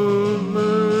don't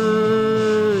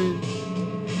mind.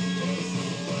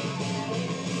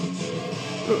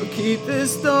 Or keep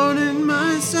this thorn in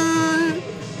my side.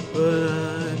 But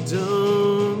I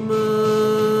don't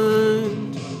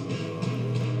mind.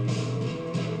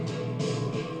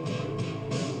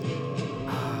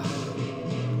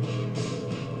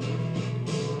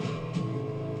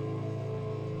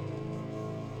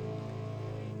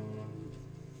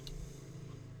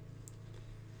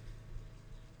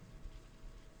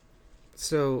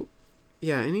 So,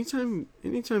 yeah, anytime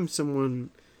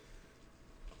someone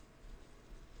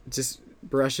just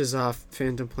brushes off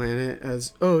Phantom Planet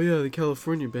as, oh yeah, the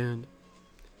California band,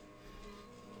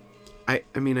 I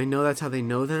mean, I know that's how they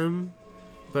know them,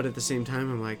 but at the same time,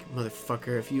 I'm like,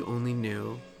 motherfucker, if you only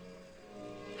knew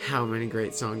how many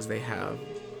great songs they have.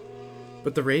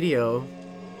 But the radio,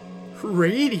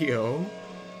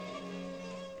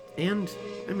 and,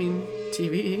 I mean,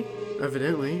 TV,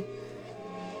 evidently,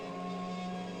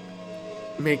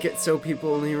 make it so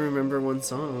people only remember one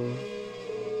song.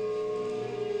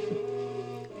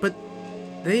 But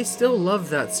they still love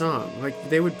that song. Like,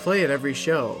 they would play it every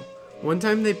show. One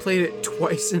time they played it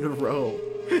twice in a row.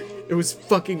 It was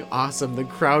fucking awesome. The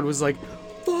crowd was like,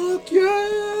 fuck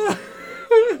yeah!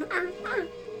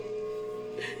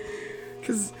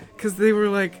 Cause they were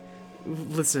like,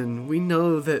 listen, we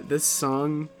know that this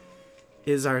song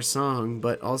is our song,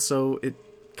 but also it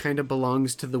kind of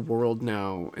belongs to the world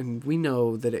now, and we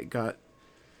know that it got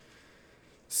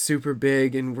super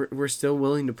big, and we're still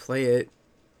willing to play it.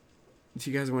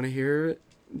 Do you guys want to hear it?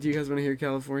 Do you guys want to hear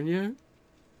California?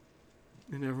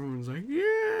 And everyone's like,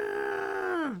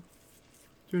 yeah!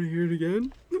 Do you want to hear it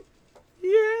again?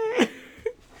 Yeah!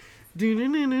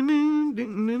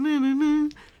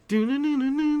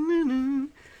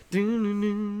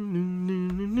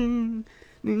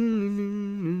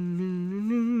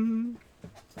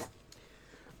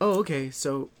 Oh, okay,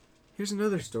 so here's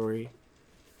another story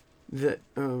that,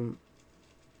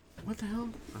 what the hell?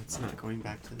 Oh, it's not going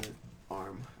back to the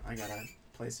arm. I gotta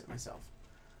place it myself.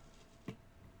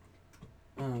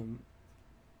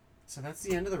 So that's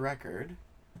the end of the record,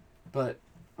 but,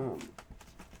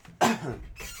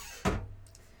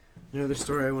 another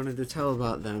story I wanted to tell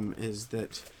about them is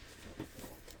that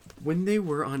when they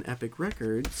were on Epic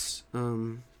Records,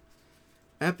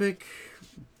 Epic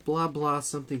blah blah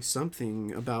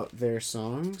something about their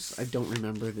songs. I don't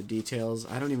remember the details.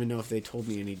 I don't even know if they told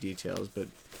me any details, but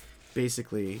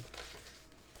basically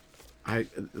I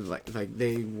like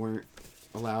they weren't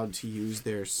allowed to use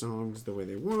their songs the way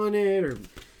they wanted, or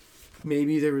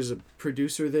maybe there was a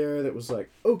producer there that was like,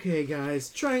 okay guys,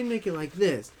 try and make it like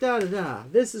this, da da da,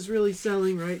 this is really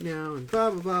selling right now, and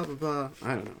blah blah blah blah blah.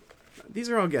 I don't know. These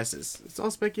are all guesses. It's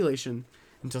all speculation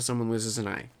until someone loses an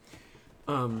eye.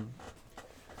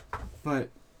 But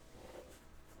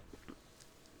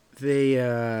they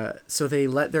so they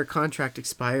let their contract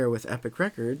expire with Epic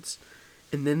Records,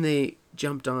 and then they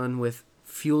jumped on with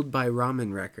Fueled by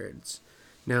Ramen Records.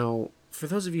 Now, for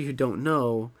those of you who don't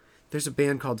know, there's a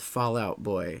band called Fall Out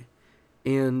Boy,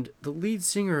 and the lead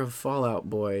singer of Fall Out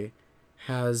Boy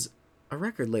has a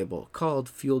record label called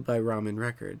Fueled by Ramen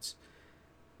Records.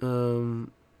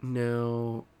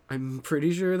 Now, I'm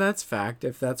pretty sure that's fact.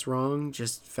 If that's wrong,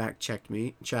 just check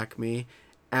me, and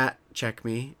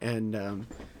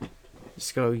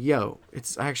just go, yo,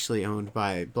 it's actually owned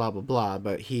by blah blah blah,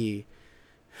 but he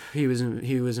was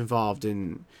involved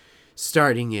in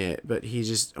starting it, but he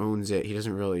just owns it. He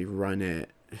doesn't really run it.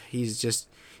 He's just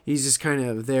kind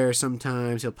of there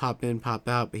sometimes. He'll pop in, pop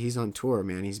out, but he's on tour,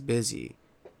 man. He's busy.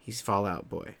 He's Fall Out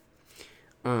Boy.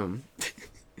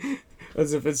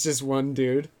 As if it's just one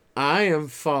dude. I am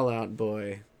Fall Out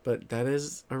Boy, but that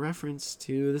is a reference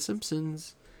to The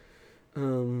Simpsons.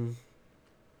 And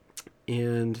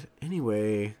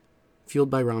anyway, Fueled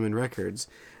by Ramen Records,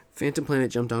 Phantom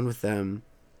Planet jumped on with them,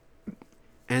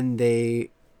 and they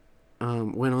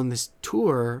went on this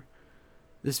tour,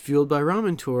 this Fueled by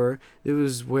Ramen tour. It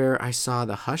was where I saw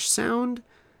the Hush sound.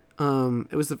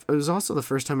 It was also the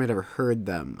first time I'd ever heard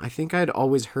them. I think I'd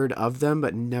always heard of them,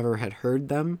 but never had heard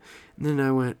them. And then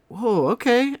I went, whoa,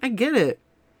 okay, I get it.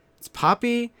 It's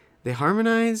poppy. They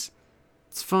harmonize.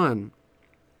 It's fun.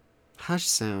 Hush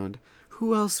sound.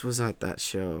 Who else was at that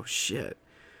show? Shit.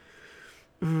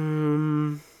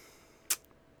 Damn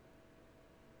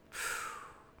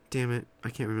it, I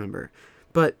can't remember.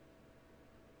 But,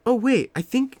 oh wait, I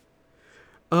think,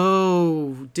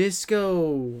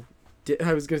 Disco.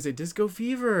 I was going to say Disco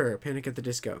Fever. Panic at the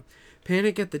Disco.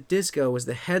 Panic at the Disco was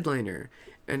the headliner.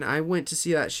 And I went to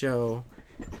see that show.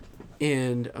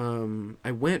 And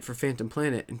I went for Phantom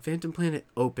Planet. And Phantom Planet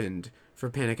opened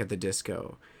for Panic at the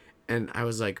Disco. And I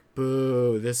was like,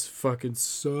 boo, this fucking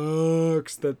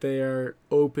sucks that they are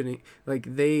opening.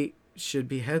 Like, they should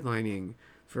be headlining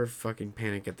for fucking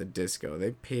Panic at the Disco.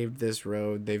 They paved this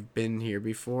road. They've been here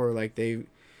before. Like, they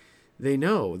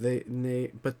know.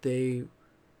 But they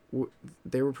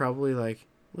were probably like,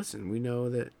 listen, we know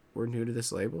that we're new to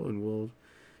this label, and we'll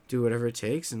do whatever it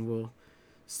takes, and we'll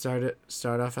start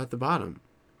off at the bottom.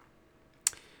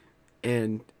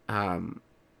 And I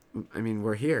mean,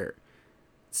 we're here.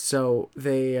 So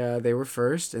they were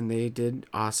first, and they did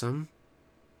awesomely,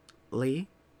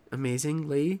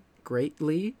 amazingly,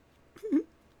 greatly,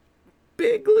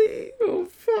 bigly. Oh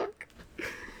fuck.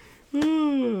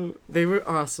 They were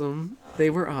awesome.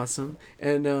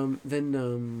 And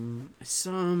then I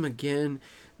saw them again.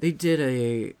 They did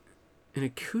an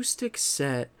acoustic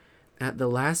set at the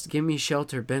last Gimme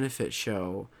Shelter benefit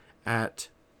show at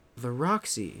the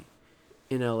Roxy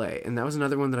in LA. And that was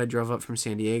another one that I drove up from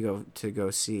San Diego to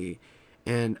go see.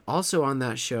 And also on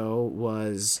that show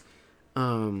was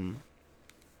the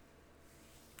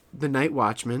Night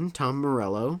Watchman, Tom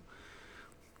Morello,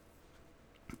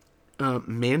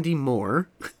 Mandy Moore.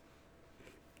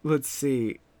 Let's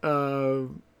see.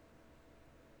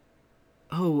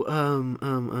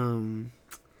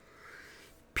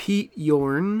 Pete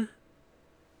Yorn.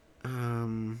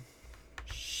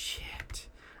 Shit.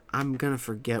 I'm gonna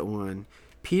forget one.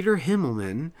 Peter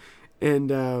Himmelman,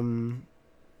 and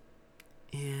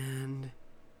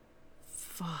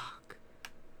fuck,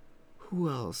 who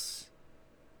else?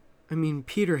 I mean,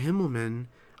 Peter Himmelman.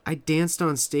 I danced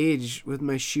on stage with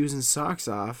my shoes and socks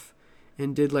off,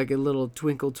 and did like a little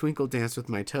twinkle twinkle dance with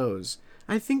my toes.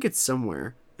 I think it's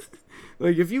somewhere.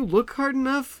 Like, if you look hard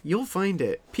enough, you'll find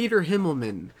it. Peter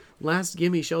Himmelman, last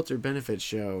Gimme Shelter benefit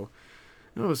show.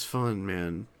 That was fun,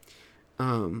 man.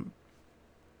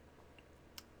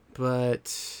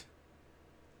 But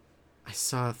I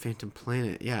saw Phantom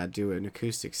Planet, do an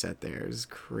acoustic set there. It was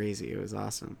crazy. It was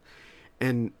awesome.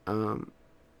 And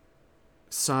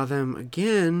saw them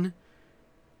again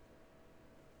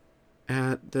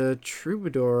at the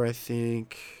Troubadour, I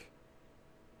think.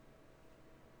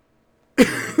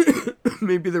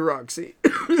 Maybe the Roxy.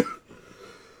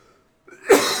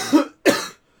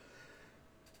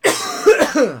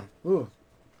 Ooh.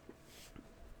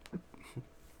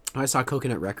 I saw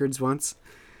Coconut Records once.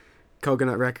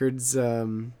 Coconut Records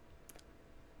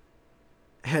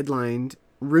headlined.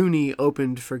 Rooney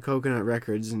opened for Coconut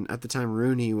Records, and at the time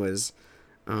Rooney was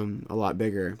a lot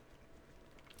bigger.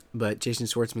 But Jason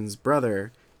Schwartzman's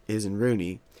brother is in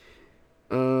Rooney.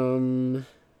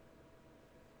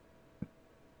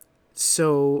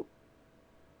 So,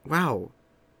 wow.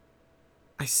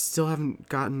 I still haven't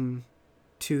gotten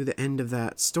to the end of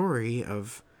that story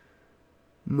of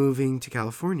moving to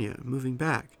California, moving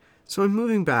back. So I'm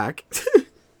moving back.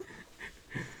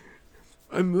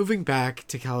 I'm moving back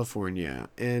to California,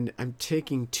 and I'm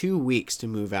taking 2 weeks to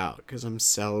move out because I'm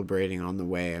celebrating on the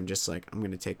way. I'm just like, I'm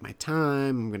going to take my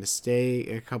time. I'm going to stay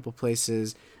at a couple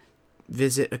places,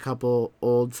 visit a couple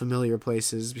old familiar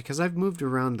places, because I've moved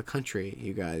around the country,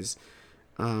 you guys.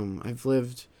 I've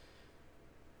lived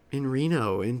in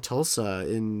Reno, in Tulsa,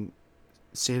 in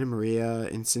Santa Maria,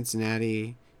 in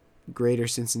Cincinnati, greater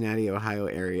Cincinnati, Ohio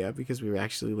area, because we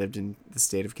actually lived in the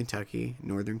state of Kentucky,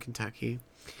 northern Kentucky.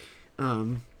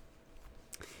 And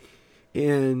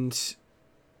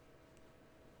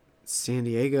San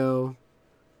Diego,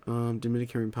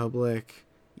 Dominican Republic,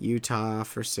 Utah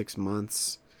for 6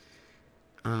 months.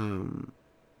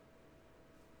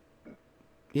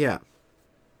 Yeah.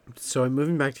 So I'm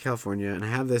moving back to California, and I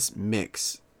have this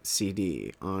mix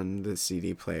CD on the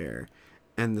CD player,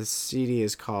 and the CD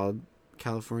is called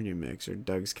California Mix or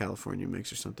Doug's California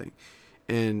Mix or something.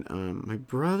 And my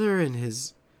brother and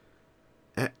his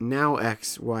now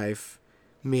ex-wife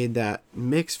made that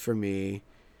mix for me,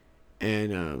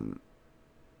 and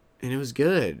it was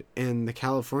good. And the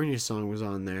California song was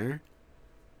on there.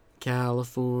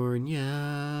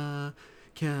 California,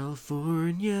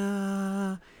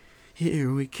 California,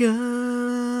 here we come.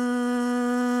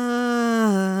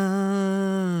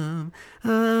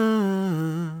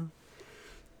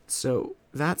 So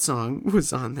that song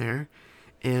was on there,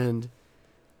 and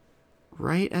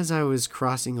right as I was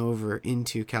crossing over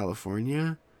into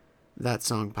California, that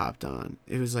song popped on.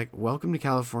 It was like, Welcome to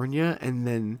California, and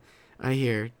then I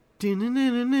hear and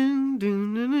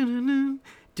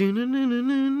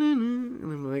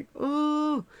I'm like,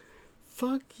 oh,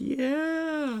 fuck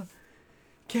yeah,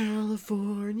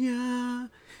 California,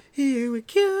 here we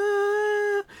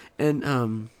go.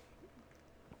 And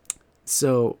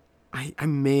so I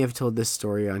may have told this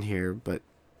story on here, but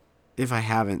if I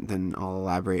haven't, then I'll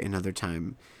elaborate another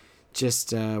time.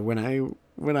 Just when I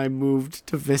moved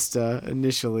to Vista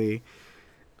initially,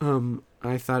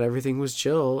 I thought everything was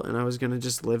chill, and I was gonna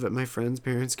just live at my friend's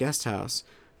parents' guest house.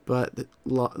 But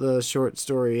the short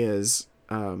story is,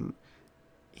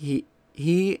 he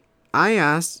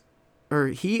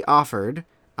offered,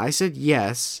 I said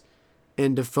yes,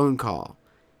 and a phone call.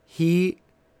 He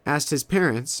asked his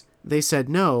parents, they said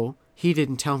no. He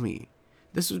didn't tell me.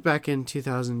 This was back in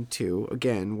 2002,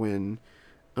 again, when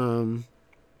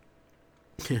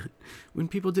when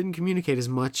people didn't communicate as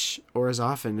much or as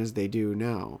often as they do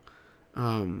now.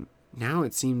 Now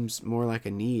it seems more like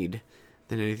a need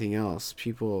than anything else.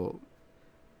 People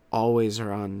always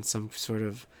are on some sort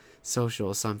of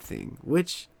social something,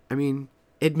 which, I mean,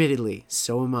 admittedly,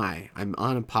 so am I. I'm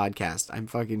on a podcast. I'm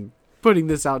fucking putting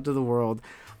this out to the world.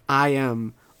 I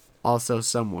am also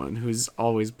someone who's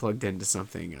always plugged into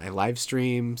something. I live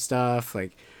stream stuff,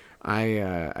 like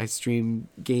I stream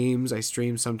games. I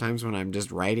stream sometimes when I'm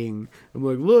just writing. I'm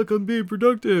like, look, I'm being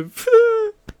productive.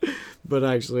 But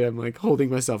actually, I'm like holding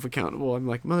myself accountable. I'm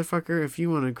like, motherfucker, if you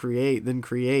want to create, then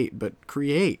create, but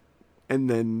create and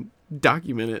then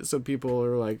document it so people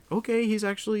are like, okay, he's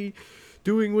actually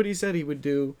doing what he said he would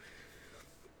do.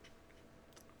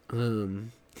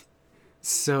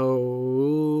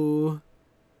 So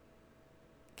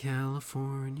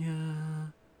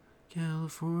California,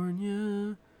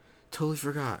 California, totally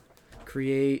forgot.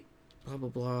 Create, blah, blah,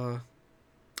 blah.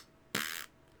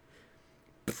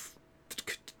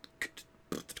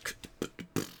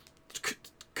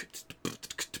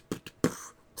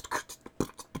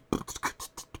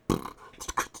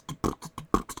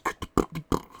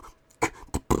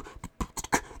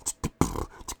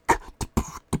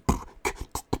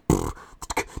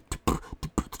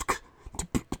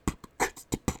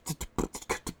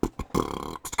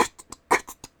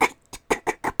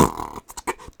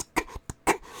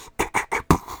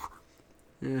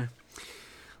 Yeah.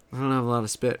 I don't have a lot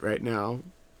of spit right now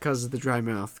because of the dry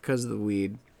mouth, because of the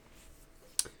weed.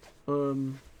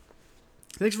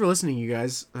 Thanks for listening, you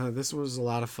guys. This was a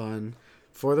lot of fun.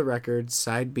 For the record,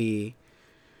 side B.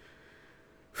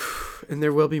 And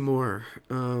there will be more.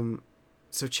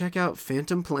 So check out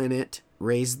Phantom Planet,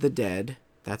 Raise the Dead.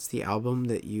 That's the album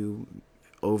that you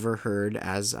overheard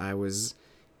as I was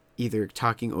either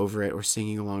talking over it or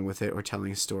singing along with it or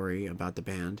telling a story about the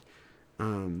band.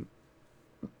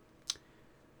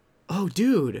 Oh,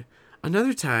 dude.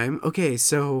 Another time. Okay,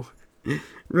 so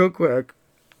real quick.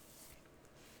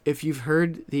 If you've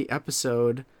heard the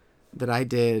episode that I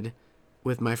did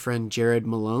with my friend Jared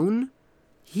Malone,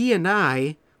 he and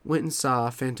I went and saw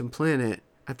Phantom Planet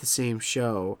at the same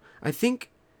show. I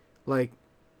think, like,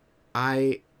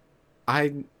 I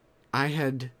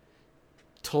had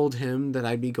told him that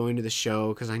I'd be going to the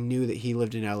show because I knew that he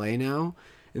lived in LA now,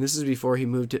 and this is before he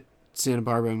moved to Santa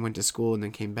Barbara and went to school and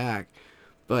then came back.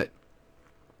 But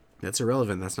that's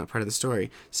irrelevant. That's not part of the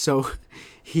story. So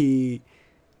this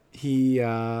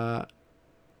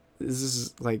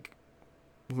is like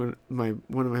one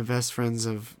of my best friends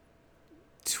of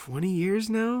 20 years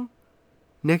now.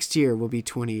 Next year will be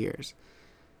 20 years.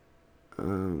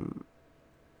 And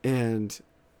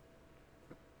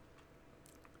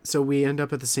so we end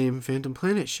up at the same Phantom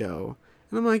Planet show,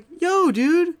 and I'm like, "Yo,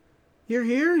 dude, you're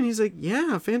here?" And he's like,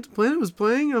 "Yeah, Phantom Planet was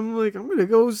playing." I'm like, "I'm gonna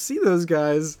go see those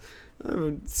guys. I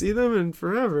haven't seen them in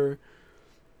forever."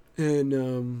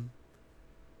 And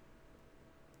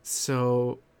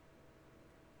so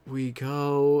we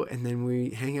go, and then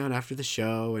we hang out after the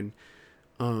show, and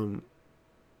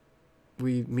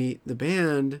we meet the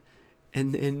band,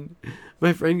 and then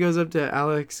my friend goes up to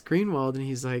Alex Greenwald, and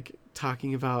he's like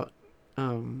talking about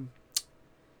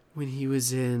when he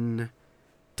was in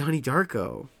Donnie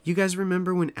Darko. You guys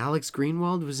remember when Alex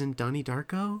Greenwald was in Donnie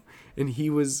Darko, and he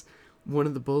was one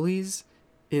of the bullies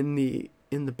in the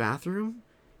bathroom?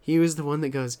 He was the one that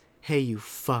goes, "Hey, you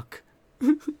fuck."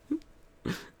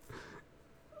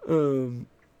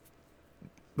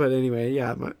 But anyway,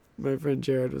 yeah, my friend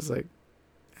Jared was like,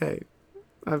 "Hey,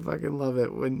 I fucking love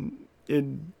it when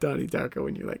in Donnie Darko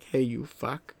when you're like, 'Hey, you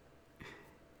fuck.'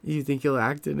 You think you'll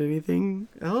act in anything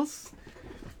else?"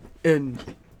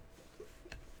 And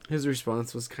his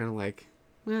response was kind of like,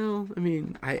 "Well, I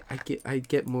mean, I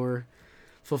get more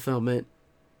fulfillment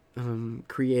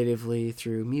creatively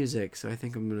through music, so I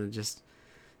think I'm gonna just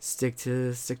stick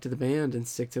to the band and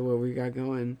stick to what we got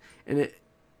going." And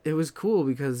it was cool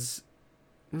because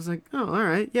it was like, "Oh, all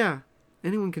right, yeah,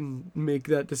 anyone can make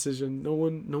that decision. No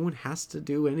one has to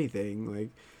do anything.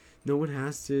 Like, no one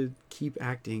has to keep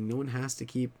acting. No one has to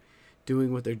keep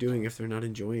doing what they're doing if they're not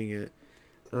enjoying it."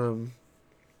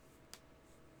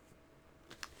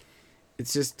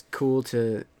 It's just cool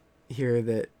to hear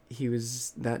that he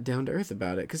was that down to earth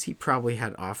about it, because he probably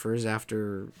had offers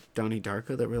after Donnie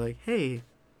Darko that were like, "Hey,"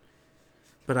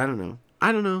 but I don't know.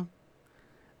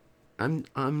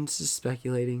 I'm just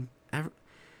speculating.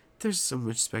 There's so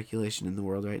much speculation in the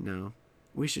world right now.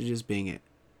 We should just Bing it.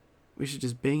 We should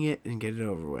just Bing it and get it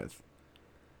over with.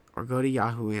 Or go to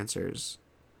Yahoo Answers.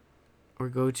 Or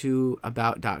go to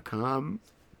about.com.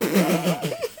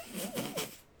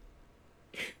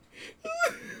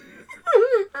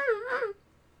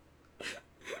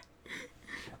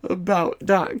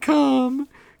 About.com.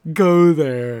 Go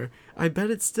there. I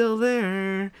bet it's still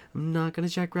there. I'm not gonna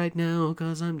check right now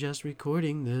because I'm just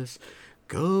recording this.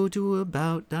 Go to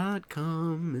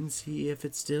about.com and see if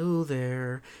it's still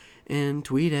there. And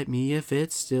tweet at me if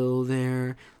it's still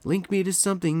there. Link me to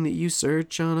something that you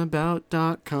search on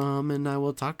about.com, and I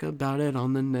will talk about it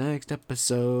on the next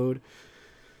episode.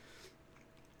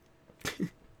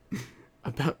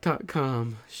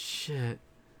 About.com. Shit.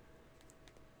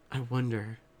 I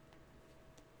wonder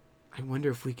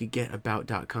if we could get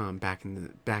about.com back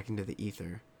into the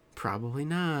ether. Probably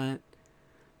not.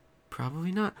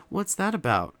 What's that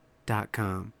about?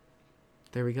 .com.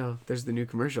 There we go. There's the new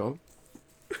commercial.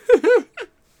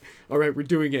 All right, we're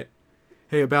doing it.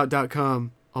 Hey,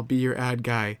 about.com. I'll be your ad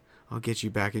guy. I'll get you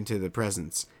back into the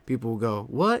presence. People will go,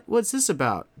 "What? What's this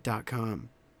about?" .com.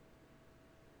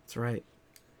 That's right.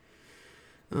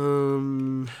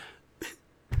 Okay.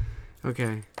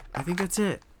 I think that's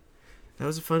it. That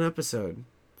was a fun episode.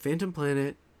 Phantom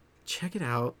Planet. Check it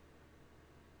out.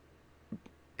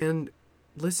 And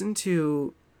listen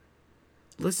to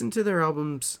their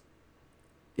albums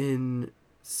in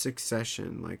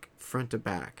succession, like front to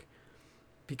back.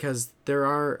 Because there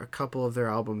are a couple of their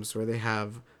albums where they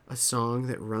have a song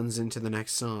that runs into the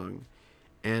next song.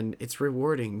 And it's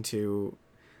rewarding to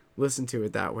listen to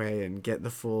it that way and get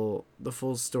the full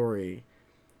story,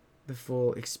 the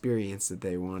full experience that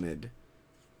they wanted.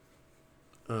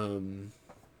 And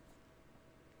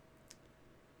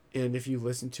if you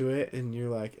listen to it and you're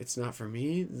like, it's not for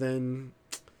me, then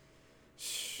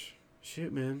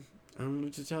shoot, man, I don't know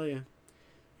what to tell you.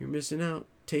 You're missing out.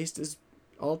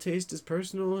 All taste is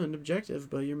personal and objective,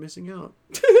 but you're missing out.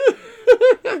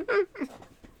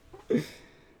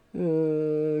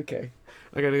 Okay.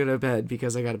 I gotta go to bed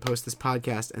because I gotta post this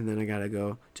podcast and then I gotta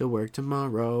go to work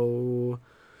tomorrow.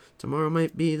 Tomorrow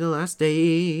might be the last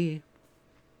day.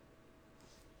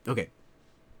 Okay.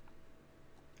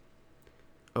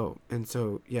 Oh, and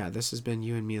so, yeah, this has been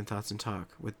You and Me and Thoughts and Talk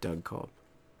with Doug Kolb.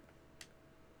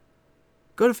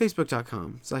 Go to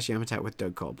facebook.com/Yamatat with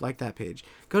Doug Kolb. Like that page.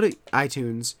 Go to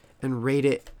iTunes and rate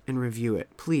it and review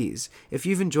it, please. If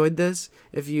you've enjoyed this,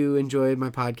 if you enjoyed my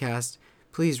podcast,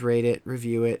 please rate it,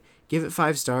 review it. Give it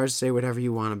 5 stars. Say whatever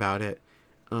you want about it.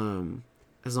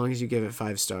 As long as you give it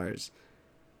 5 stars.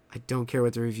 I don't care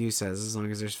what the review says as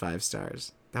long as there's 5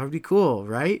 stars. That would be cool,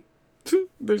 right?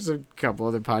 There's a couple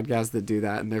other podcasts that do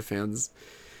that and their fans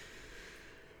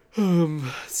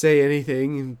say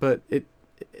anything, but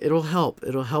it'll help.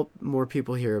 It'll help more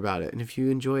people hear about it. And if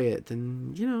you enjoy it,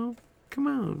 then, come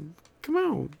on,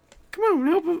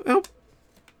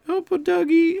 help a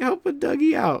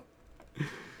Dougie out.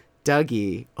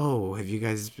 Dougie. Oh, have you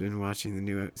guys been watching the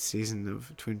new season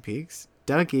of Twin Peaks?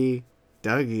 Dougie.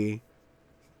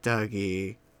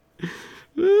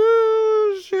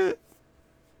 Oh, shit.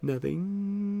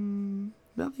 Nothing.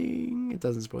 It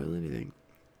doesn't spoil anything.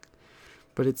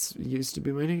 But it used to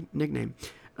be my nickname.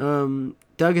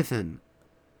 Dougathan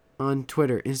on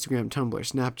Twitter, Instagram, Tumblr,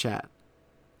 Snapchat.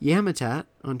 Yamatat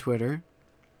on Twitter.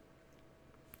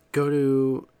 Go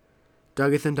to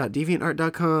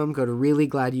dougathan.deviantart.com. Go to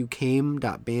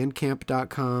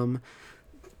reallyglad.you.came.bandcamp.com.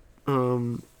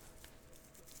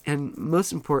 And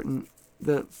most important,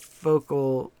 the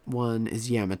focal one is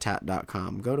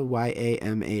yamatat.com. Go to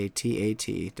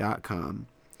YAMATAT.com.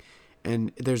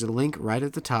 And there's a link right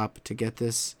at the top to get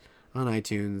this on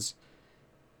iTunes.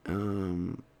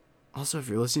 Also, if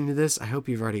you're listening to this, I hope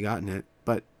you've already gotten it.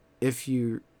 But if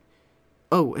you...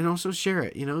 Oh, and also share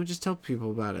it, just tell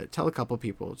people about it. Tell a couple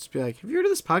people. Just be like, have you heard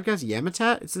of this podcast,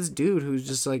 Yamatat? It's this dude who's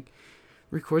just,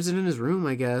 records it in his room,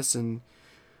 I guess, and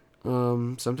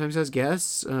sometimes has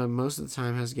guests. Most of the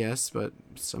time has guests, but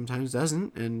sometimes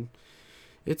doesn't, and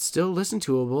it's still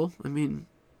listen-toable. I mean,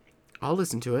 I'll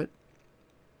listen to it.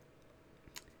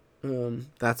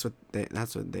 That's what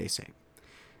they say.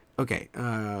 Okay,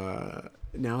 now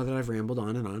that I've rambled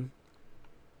on,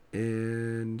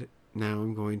 and now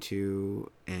I'm going to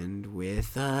end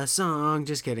with a song.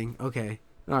 Just kidding. Okay.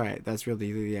 All right, that's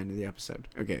really the end of the episode.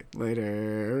 Okay,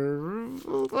 later.